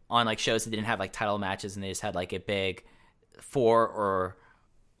 really, on like shows that didn't have like title matches and they just had like a big 4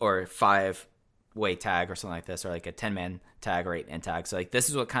 or 5 way tag or something like this, or like a 10-man tag or 8-man tag. So like this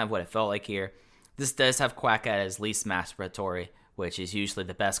is what it felt like here. This does have Quack at his least masturbatory, which is usually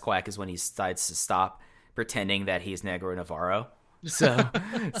the best Quack is when he decides to stop pretending that he's Negro Navarro. So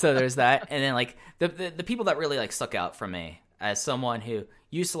there's that. And then like the people that really like stuck out for me as someone who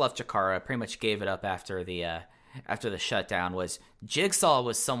used to love Chikara, pretty much gave it up after the shutdown, was Jigsaw.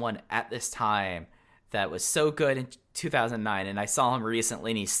 Was someone at this time that was so good in 2009, and I saw him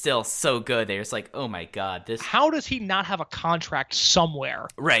recently and he's still so good. They're just like, oh my god, this, how does he not have a contract somewhere?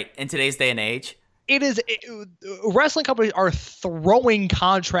 Right, in today's day and age. Wrestling companies are throwing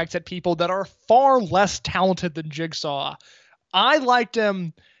contracts at people that are far less talented than Jigsaw. I liked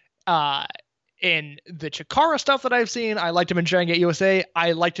him in the Chikara stuff that I've seen. I liked him in Dragon Gate USA.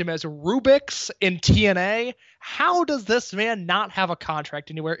 I liked him as Rubix in TNA. How does this man not have a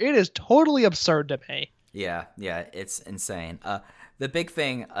contract anywhere? It is totally absurd to me. Yeah, it's insane. The big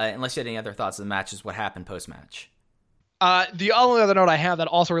thing, unless you had any other thoughts of the match, is what happened post-match. The only other note I have that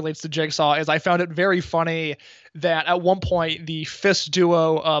also relates to Jigsaw is I found it very funny that at one point the fist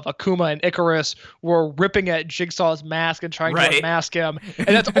duo of Akuma and Icarus were ripping at Jigsaw's mask and trying to unmask him. And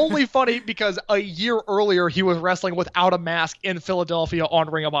that's only funny because a year earlier he was wrestling without a mask in Philadelphia on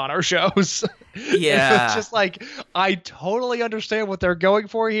Ring of Honor shows. Yeah. It's just like, I totally understand what they're going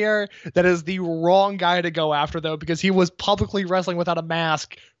for here. That is the wrong guy to go after, though, because he was publicly wrestling without a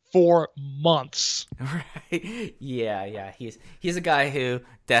mask for months. Right. Yeah. He's a guy who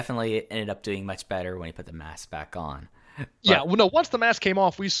definitely ended up doing much better when he put the mask back on. Yeah, well, no, once the mask came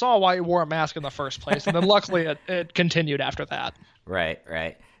off, we saw why he wore a mask in the first place, and then luckily it continued after that.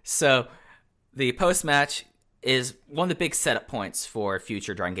 Right. So the post-match is one of the big setup points for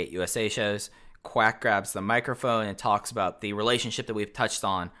future Dragon Gate USA shows. Quack grabs the microphone and talks about the relationship that we've touched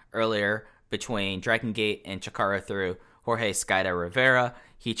on earlier between Dragon Gate and Chikara through Jorge Skayde Rivera.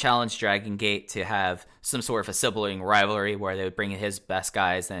 He challenged Dragon Gate to have some sort of a sibling rivalry where they would bring in his best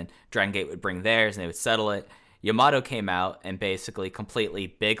guys and Dragon Gate would bring theirs and they would settle it. Yamato came out and basically completely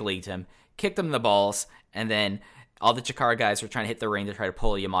big leagued him, kicked him in the balls, and then all the Chikara guys were trying to hit the ring to try to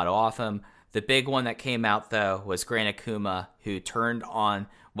pull Yamato off him. The big one that came out, though, was Gran Akuma, who turned on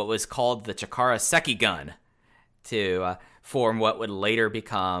what was called the Chikara Sekigun to form what would later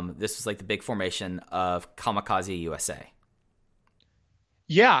become, this was like the big formation of Kamikaze USA.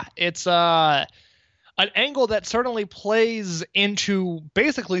 Yeah, it's an angle that certainly plays into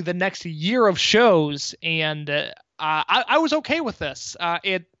basically the next year of shows, and I was okay with this.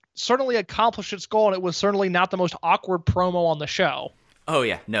 It certainly accomplished its goal, and it was certainly not the most awkward promo on the show. Oh,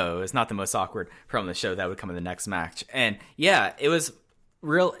 yeah. No, it was not the most awkward promo on the show. That would come in the next match. And, yeah, it was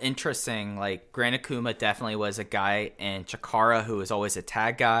real interesting. Like, Gran Akuma definitely was a guy in Chikara who was always a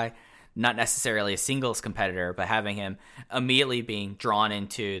tag guy. Not necessarily a singles competitor, but having him immediately being drawn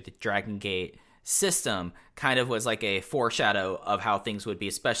into the Dragon Gate system kind of was like a foreshadow of how things would be,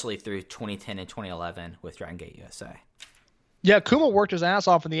 especially through 2010 and 2011 with Dragon Gate USA. Yeah, Kuma worked his ass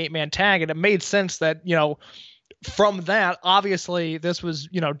off in the 8-man tag, and it made sense that, from that, obviously this was,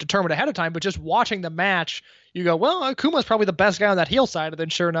 determined ahead of time, but just watching the match, you go, well, Akuma's probably the best guy on that heel side, and then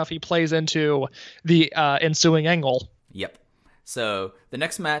sure enough, he plays into the ensuing angle. Yep. So the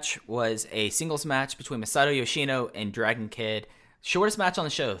next match was a singles match between Masato Yoshino and Dragon Kid. Shortest match on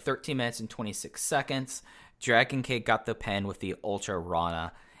the show, 13 minutes and 26 seconds. Dragon Kid got the pin with the Ultra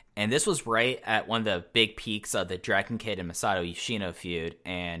Rana. And this was right at one of the big peaks of the Dragon Kid and Masato Yoshino feud.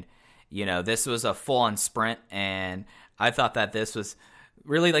 And, this was a full-on sprint. And I thought that this was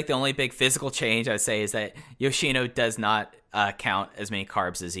really like the only big physical change I'd say is that Yoshino does not count as many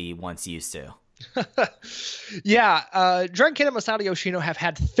carbs as he once used to. Yeah, Dragon Kid and Masato Yoshino have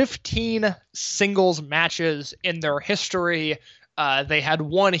had 15 singles matches in their history. They had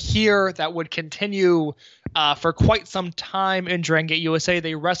one here that would continue for quite some time in Dragon Gate USA.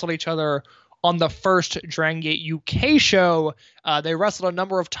 They wrestled each other on the first Dragon Gate UK show. They wrestled a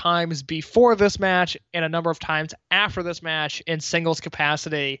number of times before this match and a number of times after this match in singles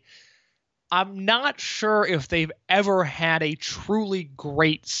capacity. I'm not sure if they've ever had a truly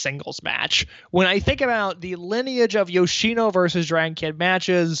great singles match. When I think about the lineage of Yoshino versus Dragon Kid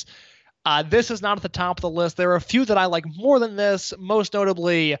matches, this is not at the top of the list. There are a few that I like more than this, most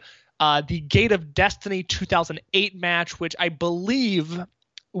notably the Gate of Destiny 2008 match, which I believe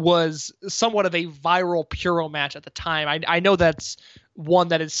was somewhat of a viral Puro match at the time. I know that's one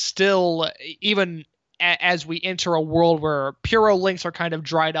that is still, even as we enter a world where Puro links are kind of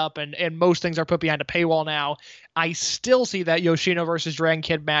dried up and most things are put behind a paywall now, I still see that Yoshino versus Dragon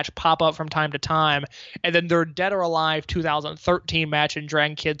Kid match pop up from time to time. And then their Dead or Alive 2013 match in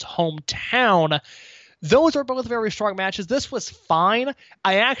Dragon Kid's hometown. Those are both very strong matches. This was fine.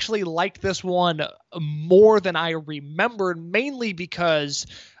 I actually liked this one more than I remembered, mainly because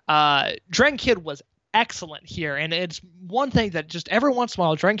Dragon Kid was excellent here, and it's one thing that just every once in a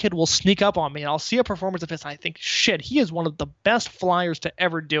while Dragon Kid will sneak up on me and I'll see a performance of his and I think, shit, he is one of the best flyers to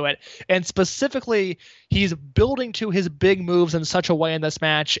ever do it. And specifically, he's building to his big moves in such a way in this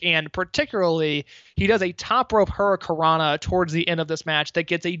match, and particularly he does a top rope hurricanrana towards the end of this match that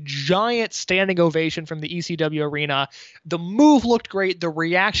gets a giant standing ovation from the ECW arena. The move looked great. The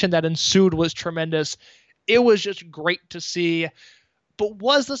reaction that ensued was tremendous. It was just great to see. But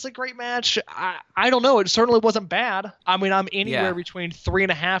was this a great match? I don't know. It certainly wasn't bad. I mean, I'm anywhere between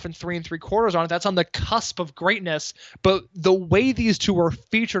 3.5 and 3 3/4 on it. That's on the cusp of greatness. But the way these two were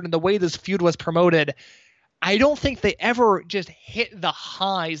featured and the way this feud was promoted, I don't think they ever just hit the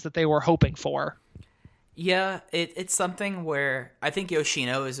highs that they were hoping for. Yeah, it's something where I think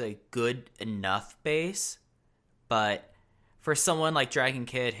Yoshino is a good enough base, but for someone like Dragon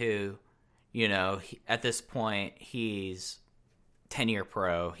Kid who, At this point, he's 10-year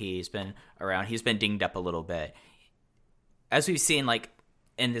pro. He's been around. He's been dinged up a little bit. As we've seen, like,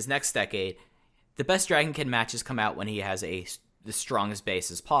 in this next decade, the best Dragon Kid matches come out when he has the strongest base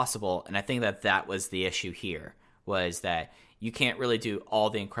as possible, and I think that was the issue here, was that you can't really do all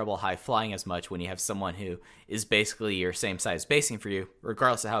the incredible high flying as much when you have someone who is basically your same size basing for you,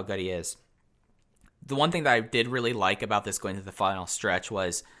 regardless of how good he is. The one thing that I did really like about this going to the final stretch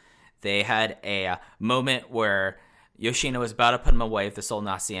was they had a moment where Yoshino was about to put him away with the Sol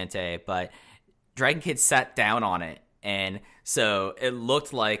Naciente, but Dragon Kid sat down on it, and so it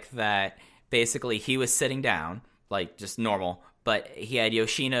looked like that basically he was sitting down, like just normal, but he had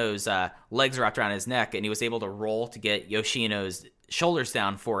Yoshino's legs wrapped around his neck, and he was able to roll to get Yoshino's shoulders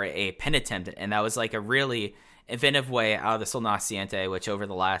down for a pin attempt, and that was like a really inventive way out of the Sol Naciente, which over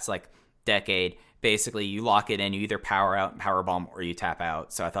the last like decade, basically you lock it in, you either power out and power bomb, or you tap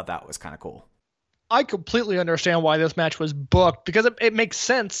out. So I thought that was kind of cool. I completely understand why this match was booked, because it makes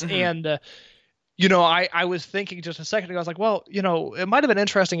sense. Mm-hmm. And, I was thinking just a second ago, I was like, well, it might have been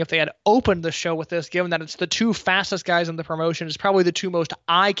interesting if they had opened the show with this, given that it's the two fastest guys in the promotion. It's probably the two most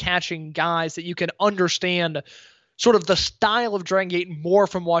eye-catching guys that you can understand sort of the style of Dragon Gate more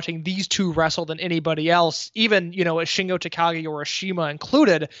from watching these two wrestle than anybody else, even, a Shingo Takagi or a Shima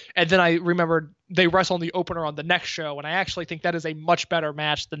included. And then I remembered they wrestle in the opener on the next show, and I actually think that is a much better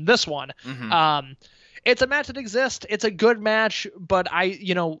match than this one. Mm-hmm. It's a match that exists. It's a good match, but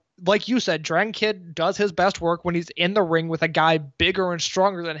like you said, Dragon Kid does his best work when he's in the ring with a guy bigger and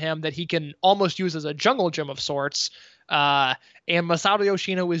stronger than him that he can almost use as a jungle gym of sorts. And Masato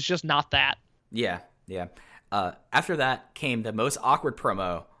Yoshino is just not that. Yeah. After that came the most awkward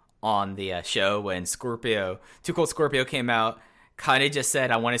promo on the show when Too Cold Scorpio came out, kind of just said,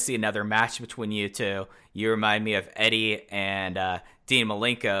 I want to see another match between you two. You remind me of Eddie and Dean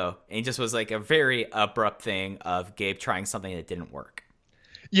Malenko. And it just was like a very abrupt thing of Gabe trying something that didn't work.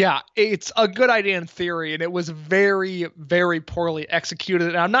 Yeah, it's a good idea in theory, and it was very, very poorly executed.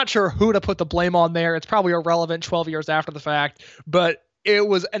 And I'm not sure who to put the blame on there. It's probably irrelevant 12 years after the fact, but it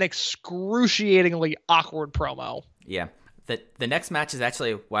was an excruciatingly awkward promo. Yeah. The next match is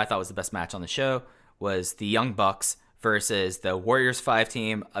actually what I thought was the best match on the show, was the Young Bucks versus the Warriors 5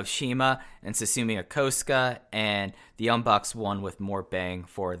 team of Shima and Susumu Yokosuka, and the Young Bucks won with more bang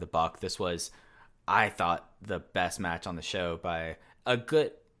for the buck. This was, I thought, the best match on the show by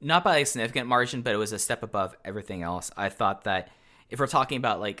not by a significant margin, but it was a step above everything else. I thought that if we're talking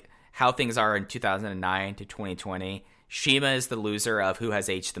about like how things are in 2009 to 2020, Shima is the loser of who has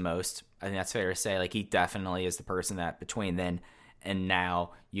aged the most. I think that's fair to say. Like, he definitely is the person that between then and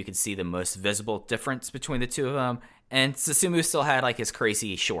now you can see the most visible difference between the two of them. And Susumu still had like his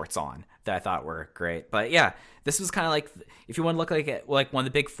crazy shorts on that I thought were great. But yeah, this was kind of like, if you want to look like one of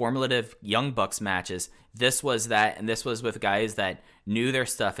the big formulative Young Bucks matches, this was that, and this was with guys that knew their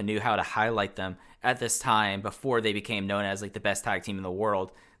stuff and knew how to highlight them at this time before they became known as like the best tag team in the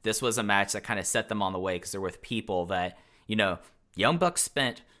world. This was a match that kind of set them on the way because they're with people that, Young Bucks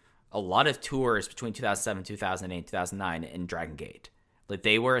spent a lot of tours between 2007, 2008, 2009 in Dragon Gate. Like,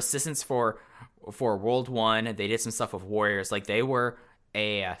 they were assistants for World 1. They did some stuff with Warriors. Like, they were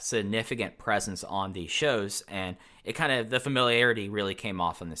a significant presence on these shows, and the familiarity really came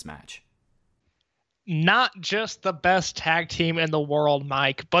off in this match. Not just the best tag team in the world,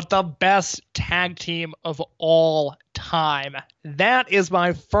 Mike, but the best tag team of all time. That is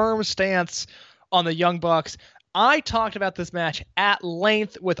my firm stance on the Young Bucks. I talked about this match at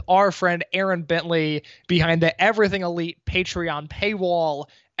length with our friend Aaron Bentley behind the Everything Elite Patreon paywall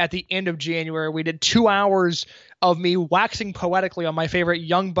at the end of January. We did 2 hours of me waxing poetically on my favorite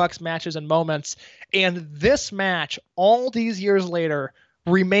Young Bucks matches and moments. And this match, all these years later,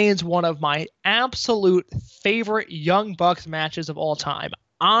 remains one of my absolute favorite Young Bucks matches of all time.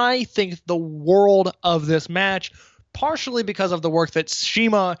 I think the world of this match, partially because of the work that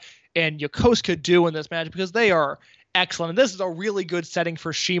Shima and Yokosuka do in this match, because they are excellent. And this is a really good setting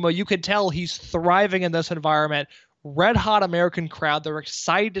for Shima. You can tell he's thriving in this environment. Red hot American crowd. They're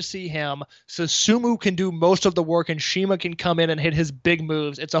excited to see him. Susumu can do most of the work, and Shima can come in and hit his big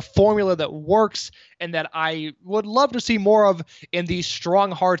moves. It's a formula that works and that I would love to see more of in the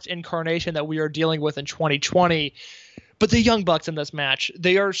Strong Hearts incarnation that we are dealing with in 2020. But the Young Bucks in this match,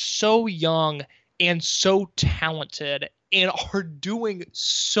 they are so young and so talented and are doing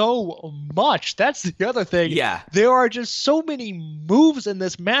so much. That's the other thing. Yeah. There are just so many moves in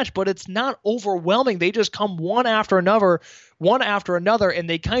this match, but it's not overwhelming. They just come one after another, and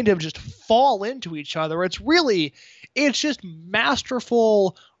they kind of just fall into each other. It's just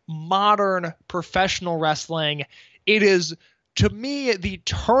masterful, modern professional wrestling. It is to me, the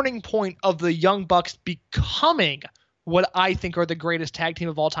turning point of the Young Bucks becoming what I think are the greatest tag team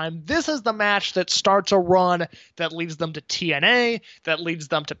of all time. This is the match that starts a run that leads them to TNA, that leads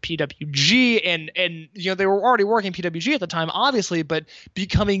them to PWG, and they were already working PWG at the time, obviously, but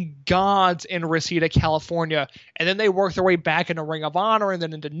becoming gods in Reseda, California, and then they work their way back into Ring of Honor and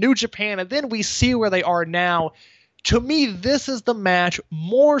then into New Japan, and then we see where they are now. To me, this is the match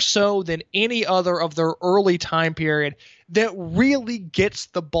more so than any other of their early time period that really gets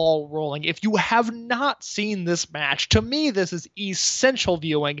the ball rolling. If you have not seen this match, to me, this is essential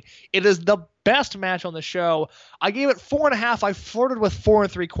viewing. It is the best match on the show. I gave it 4.5. I flirted with 4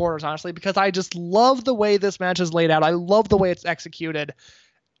 3/4, honestly, because I just love the way this match is laid out. I love the way it's executed.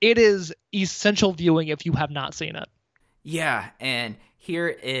 It is essential viewing if you have not seen it. Yeah, and here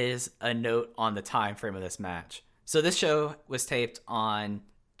is a note on the time frame of this match. So this show was taped on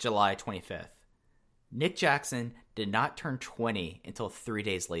July 25th. Nick Jackson did not turn 20 until 3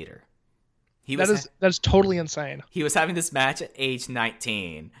 days later. That is totally insane. He was having this match at age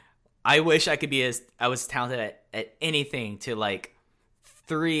 19. I wish I could be I was talented at anything to like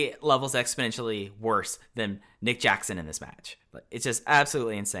 3 levels exponentially worse than Nick Jackson in this match. But it's just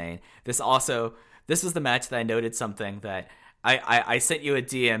absolutely insane. This was the match that I noted something that I sent you a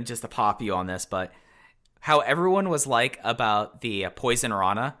DM just to pop you on this, but how everyone was like about the Poison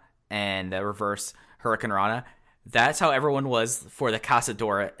Rana and the reverse Hurricane Rana, that's how everyone was for the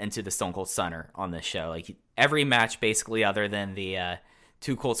Casadora into the Stone Cold Stunner on this show. Like every match basically other than the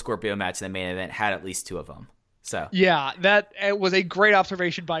Too Cold Scorpio match in the main event had at least 2 of them. So yeah, it was a great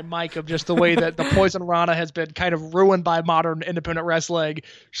observation by Mike of just the way that the Poison Rana has been kind of ruined by modern independent wrestling.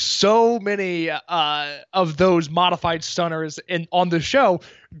 So many of those modified stunners on the show,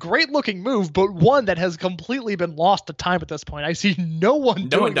 great looking move, but one that has completely been lost to time at this point. I see no one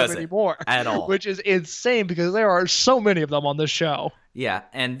doing them anymore at all, which is insane because there are so many of them on this show. Yeah,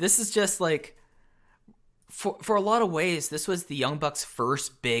 and this is just like, For a lot of ways, this was the Young Bucks'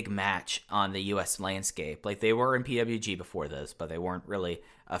 first big match on the U.S. landscape. Like, they were in PWG before this, but they weren't really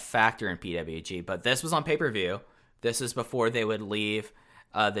a factor in PWG. But this was on pay-per-view. This is before they would leave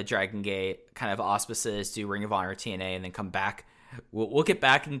the Dragon Gate kind of auspices, do Ring of Honor, TNA, and then come back. We'll get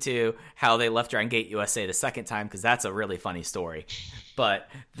back into how they left Dragon Gate USA the second time, because that's a really funny story. But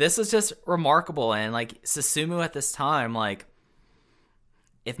this is just remarkable. And, like, Susumu at this time, like,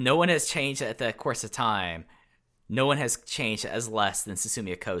 if no one has changed at the course of time, no one has changed as less than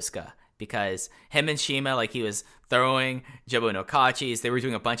Susumu Yokosuka, because him and Shima, like, he was throwing Jobu no Kachis. They were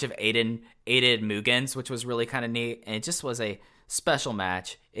doing a bunch of aided Mugens, which was really kind of neat. And it just was a special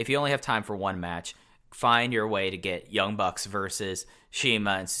match. If you only have time for one match, find your way to get Young Bucks versus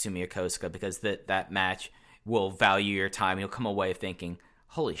Shima and Susumu Yokosuka, because that match will value your time. You'll come away thinking,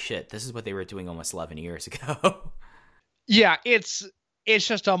 holy shit, this is what they were doing almost 11 years ago. Yeah, it's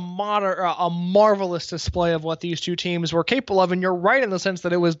just a marvelous display of what these two teams were capable of. And you're right in the sense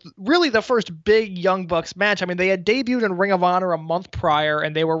that it was really the first big Young Bucks match. I mean, they had debuted in Ring of Honor a month prior,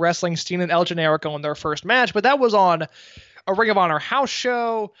 and they were wrestling Steen and El Generico in their first match, but that was on a Ring of Honor house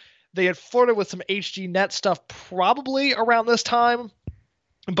show. They had flirted with some HG Net stuff probably around this time.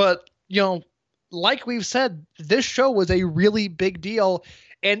 But, like we've said, this show was a really big deal.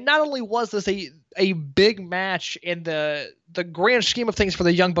 And not only was this a big match in the grand scheme of things for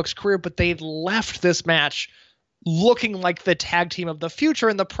the Young Bucks career, but they left this match looking like the tag team of the future.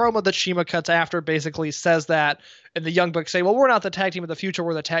 And the promo that Shima cuts after basically says that, and the Young Bucks say, well, we're not the tag team of the future,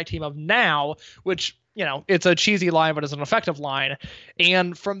 we're the tag team of now, which, it's a cheesy line, but it's an effective line.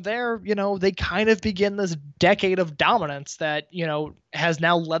 And from there, they kind of begin this decade of dominance that, has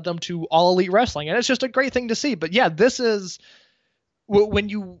now led them to All Elite Wrestling. And it's just a great thing to see. But yeah, this is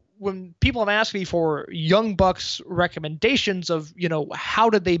when people have asked me for Young Bucks recommendations of, how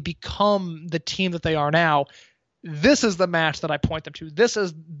did they become the team that they are now, this is the match that I point them to. This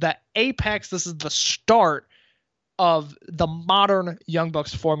is the apex. This is the start of the modern Young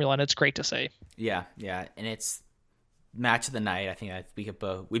Bucks formula, and it's great to see. Yeah, and it's match of the night. I think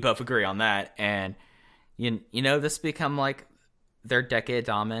we both agree on that. And this become like their decade of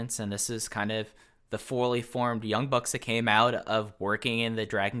dominance, and this is kind of the fully formed Young Bucks that came out of working in the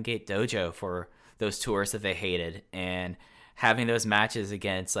Dragon Gate dojo for those tours that they hated, and having those matches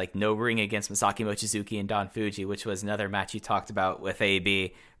against, like, No Ring against Masaki Mochizuki and Don Fuji, which was another match you talked about with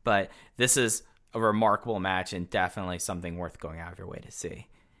AB. But this is a remarkable match and definitely something worth going out of your way to see.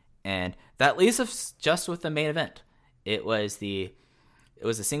 And that leaves us just with the main event. It was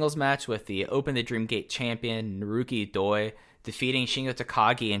a singles match with the Open the Dream Gate champion Naruki Doi defeating Shingo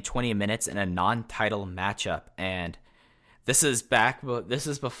Takagi in 20 minutes in a non-title matchup. And This is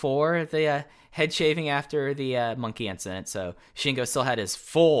before the head shaving after the monkey incident. So Shingo still had his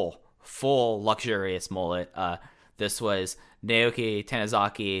full luxurious mullet. This was Naoki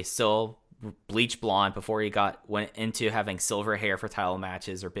Tanizaki still bleach blonde before he went into having silver hair for title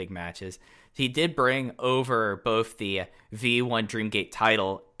matches or big matches. He did bring over both the V1 Dreamgate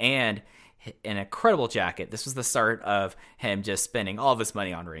title and an incredible jacket. This was the start of him just spending all of his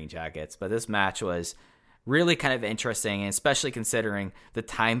money on ring jackets. But this match was really kind of interesting, and especially considering the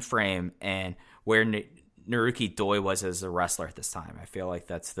time frame and where Naruki Doi was as a wrestler at this time. I feel like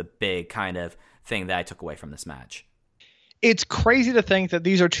that's the big kind of thing that I took away from this match. It's crazy to think that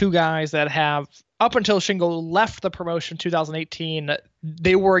these are two guys that have, up until Shingo left the promotion in 2018,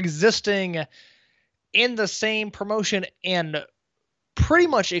 they were existing in the same promotion and pretty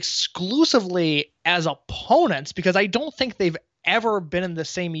much exclusively as opponents, because I don't think they've ever been in the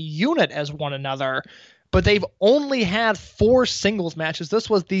same unit as one another. But they've only had 4 singles matches. This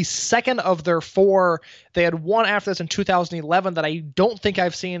was the second of their 4. They had one after this in 2011 that I don't think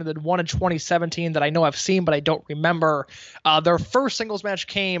I've seen, and then one in 2017 that I know I've seen, but I don't remember. Their first singles match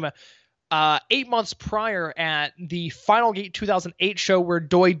came 8 months prior at the Final Gate 2008 show, where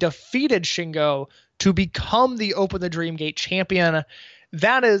Doi defeated Shingo to become the Open the Dream Gate champion.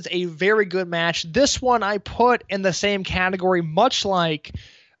 That is a very good match. This one I put in the same category, much like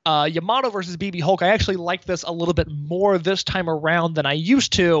Yamato versus BB Hulk. I actually like this a little bit more this time around than I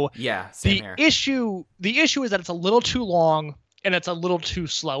used to. Yeah, same here. The issue is that it's a little too long and it's a little too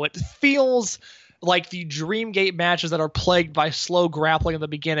slow. It feels like the Dreamgate matches that are plagued by slow grappling in the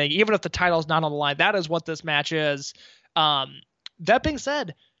beginning, even if the title's not on the line. That is what this match is. That being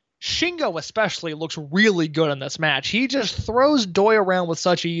said, Shingo especially looks really good in this match. He just throws Doi around with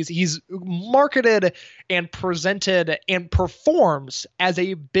such ease. He's marketed and presented and performs as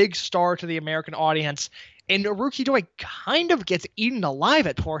a big star to the American audience. And Naruki Doi kind of gets eaten alive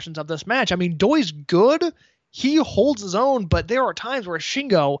at portions of this match. I mean, Doi's good. He holds his own, but there are times where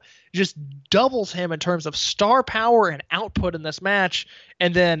Shingo just doubles him in terms of star power and output in this match.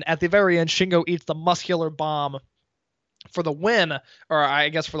 And then at the very end, Shingo eats the muscular bomb for the win, or I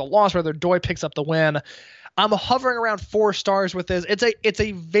guess for the loss, rather. Doi picks up the win. I'm hovering around 4 stars with this. It's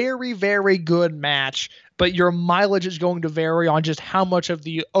a very, very good match, but your mileage is going to vary on just how much of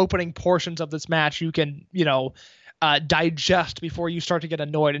the opening portions of this match you can, digest before you start to get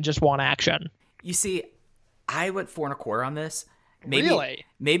annoyed and just want action. You see, I went 4.25 on this. Really?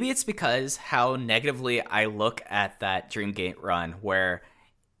 Maybe it's because how negatively I look at that Dreamgate run, where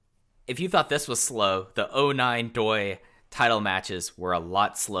if you thought this was slow, the 09 Doi title matches were a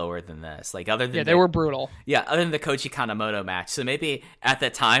lot slower than this. Like, other than they were brutal. Yeah, other than the Koji Kanemoto match. So maybe at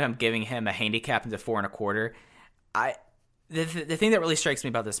that time I'm giving him a handicap into 4.25. The thing that really strikes me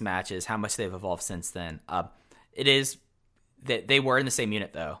about this match is how much they've evolved since then. It is that they were in the same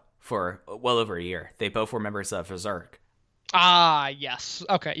unit though for well over a year. They both were members of Berserk. Ah, yes.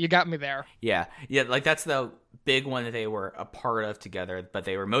 Okay, you got me there. Yeah, like that's the big one that they were a part of together, but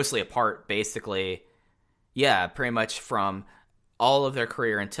they were mostly apart basically. Yeah, pretty much from all of their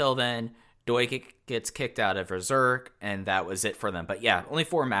career until then. Doi gets kicked out of Berserk, and that was it for them. But yeah, only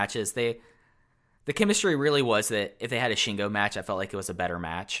 4 matches. The chemistry really was that if they had a Shingo match, I felt like it was a better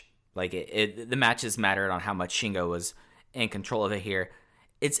match. Like the matches mattered on how much Shingo was in control of it here.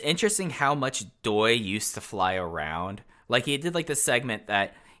 It's interesting how much Doi used to fly around. Like, he did like this segment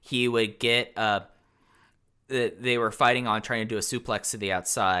that he would get. They were fighting on trying to do a suplex to the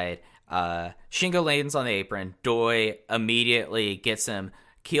outside. Shingo lands on the apron. Doi immediately gets him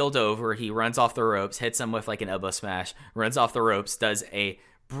keeled over. He runs off the ropes, hits him with like an elbow smash, runs off the ropes, does a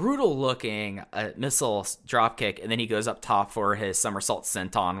brutal looking missile drop kick, and then he goes up top for his somersault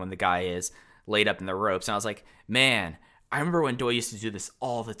senton when the guy is laid up in the ropes. And I was like, man, I remember when Doi used to do this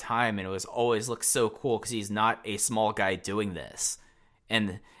all the time, and it was always looked so cool because he's not a small guy doing this.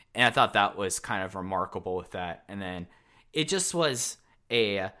 And I thought that was kind of remarkable with that. And then it just was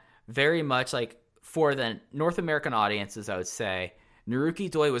a very much like, for the North American audiences, I would say,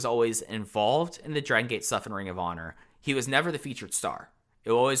 Naruki Doi was always involved in the Dragon Gate stuff in Ring of Honor. He was never the featured star.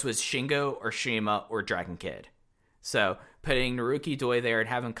 It always was Shingo or Shima or Dragon Kid. So putting Naruki Doi there and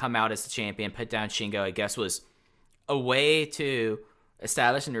having him come out as the champion, put down Shingo, I guess was a way to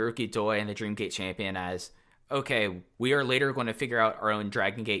establish Naruki Doi and the Dream Gate champion as, okay, we are later going to figure out our own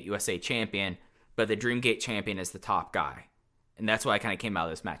Dragon Gate USA champion, but the Dream Gate champion is the top guy. And that's why I kind of came out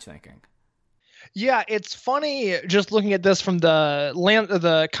of this match thinking. Yeah, it's funny just looking at this from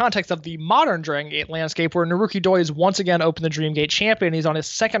the context of the modern Dragon Gate landscape, where Naruki Doi is once again Open the Dream Gate champion. He's on his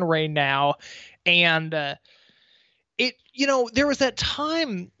second reign now, and There was that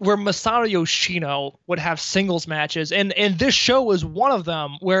time where Masato Yoshino would have singles matches, and this show was one of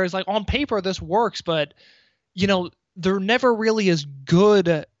them, whereas like on paper this works, but they're never really as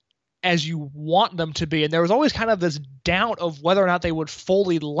good as you want them to be. And there was always kind of this doubt of whether or not they would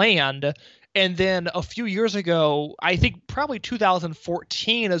fully land. And then a few years ago, I think probably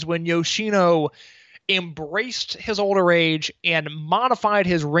 2014 is when Yoshino embraced his older age and modified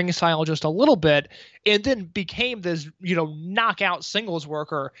his ring style just a little bit, and then became this, knockout singles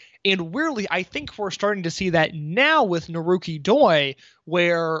worker. And weirdly, I think we're starting to see that now with Naruki Doi,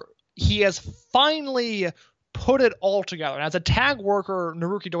 where he has finally put it all together. And as a tag worker,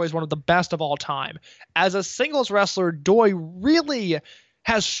 Naruki Doi is one of the best of all time. As a singles wrestler, Doi really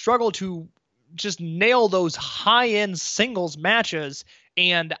has struggled to just nail those high-end singles matches.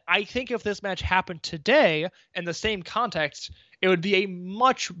 And I think if this match happened today in the same context, it would be a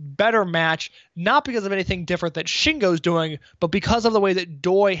much better match, not because of anything different that Shingo's doing, but because of the way that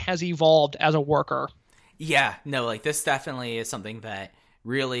Doi has evolved as a worker. Yeah, no, like this definitely is something that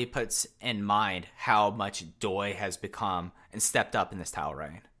really puts in mind how much Doi has become and stepped up in this title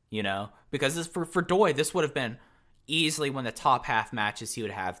reign, Because this, for Doi, this would have been easily one of the top half matches he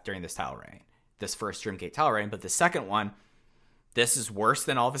would have during this title reign, this first Dreamgate title reign. But the second one, this is worse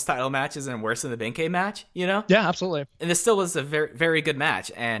than all of his title matches and worse than the Benkei match, Yeah, absolutely. And this still was a very, very good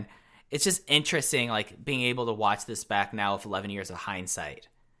match. And it's just interesting, like, being able to watch this back now with 11 years of hindsight.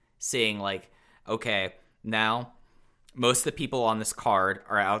 Seeing, like, okay, now most of the people on this card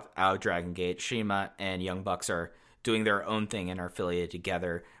are out of Dragon Gate. Shima and Young Bucks are doing their own thing and are affiliated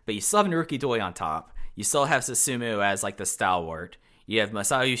together. But you still have Naruki Doi on top. You still have Susumu as, like, the stalwart. You have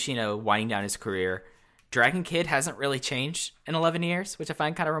Masato Yoshino winding down his career. Dragon Kid hasn't really changed in 11 years, which I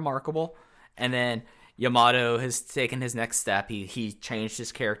find kind of remarkable. And then Yamato has taken his next step. He changed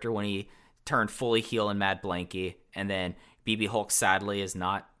his character when he turned fully heel in Mad Blanky. And then BB Hulk, sadly, is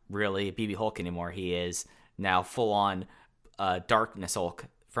not really BB Hulk anymore. He is now full-on Darkness Hulk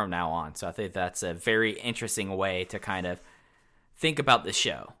from now on. So I think that's a very interesting way to kind of think about the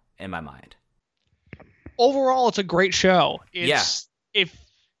show in my mind. Overall, it's a great show. There's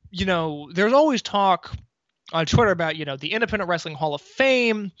always talk on Twitter about, the Independent Wrestling Hall of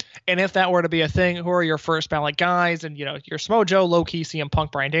Fame, and if that were to be a thing, who are your first ballot guys? And, your Samoa Joe, Low-Key, CM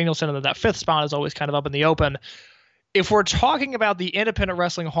Punk, Bryan Danielson, and then that fifth spot is always kind of up in the open. If we're talking about the Independent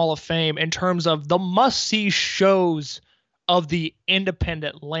Wrestling Hall of Fame in terms of the must-see shows of the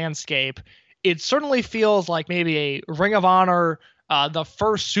independent landscape, it certainly feels like maybe a Ring of Honor, the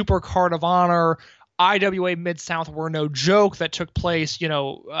first Super Card of Honor, IWA Mid-South Were No Joke that took place,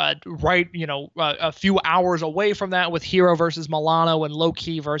 a few hours away from that with Hero versus Milano and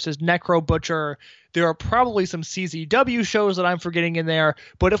Low-Key versus Necro Butcher. There are probably some CZW shows that I'm forgetting in there.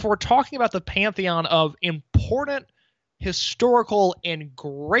 But if we're talking about the pantheon of important, historical, and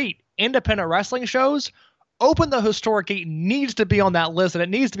great independent wrestling shows, Open the Historic Gate needs to be on that list, and it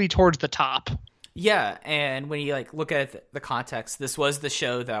needs to be towards the top. Yeah, and when you look at the context, this was the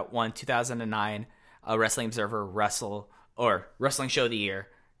show that won 2009 Wrestling Observer Wrestling Show of the Year.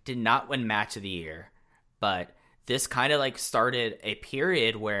 Did not win Match of the Year, but this kind of started a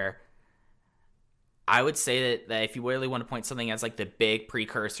period where I would say that if you really want to point something as the big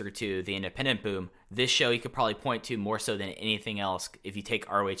precursor to the independent boom, this show you could probably point to more so than anything else if you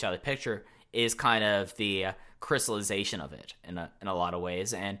take ROH out of the picture, is kind of the crystallization of it in a lot of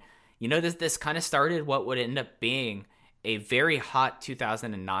ways. And this kind of started what would end up being a very hot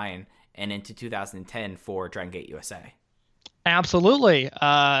 2009 and into 2010 for Dragon Gate USA. Absolutely.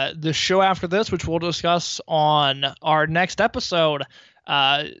 The show after this, which we'll discuss on our next episode,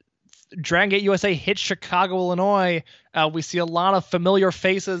 Dragon Gate USA hits Chicago, Illinois. We see a lot of familiar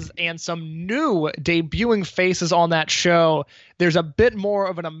faces and some new debuting faces on that show. There's a bit more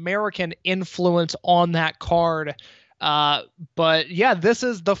of an American influence on that card. But yeah, this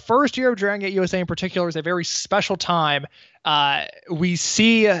is the first year of Dragon Gate USA in particular. Is a very special time. We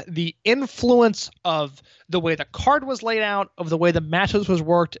see the influence of the way the card was laid out, of the way the matches was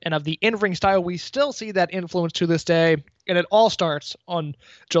worked, and of the in-ring style. We still see that influence to this day, and it all starts on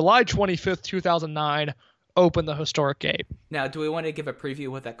July 25th, 2009, Open the Historic Gate. Now, do we want to give a preview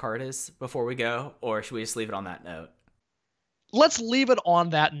of what that card is before we go, or should we just leave it on that note? Let's leave it on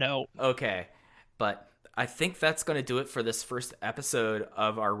that note. Okay, but I think that's going to do it for this first episode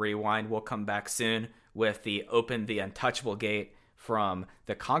of our Rewind. We'll come back soon with the Open the Untouchable Gate from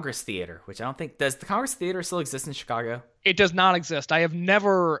the Congress Theater, which I don't think... Does the Congress Theater still exist in Chicago? It does not exist. I have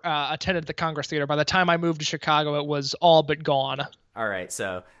never attended the Congress Theater. By the time I moved to Chicago, it was all but gone. All right,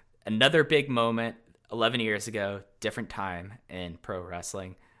 so another big moment 11 years ago, different time in pro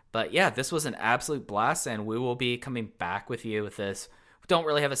wrestling. But yeah, this was an absolute blast, and we will be coming back with you with this. We don't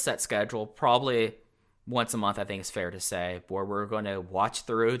really have a set schedule. Probably once a month, I think is fair to say, where we're going to watch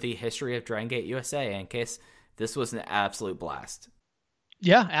through the history of Dragon Gate USA in case this was an absolute blast.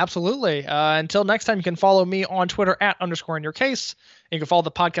 Yeah, absolutely. Until next time, you can follow me on Twitter at _InYourCase. You can follow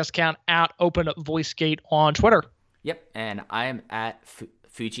the podcast account at OpenVoiceGate on Twitter. Yep, and I am at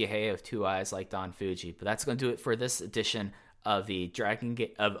Fujihei of 2 eyes like Don Fuji. But that's going to do it for this edition of the Dragon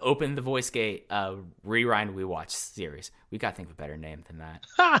Gate of Open the Voice Gate Rewind We Watch series. We got to think of a better name than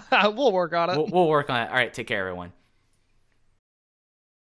that. We'll work on it. We'll work on it. All right, take care, everyone.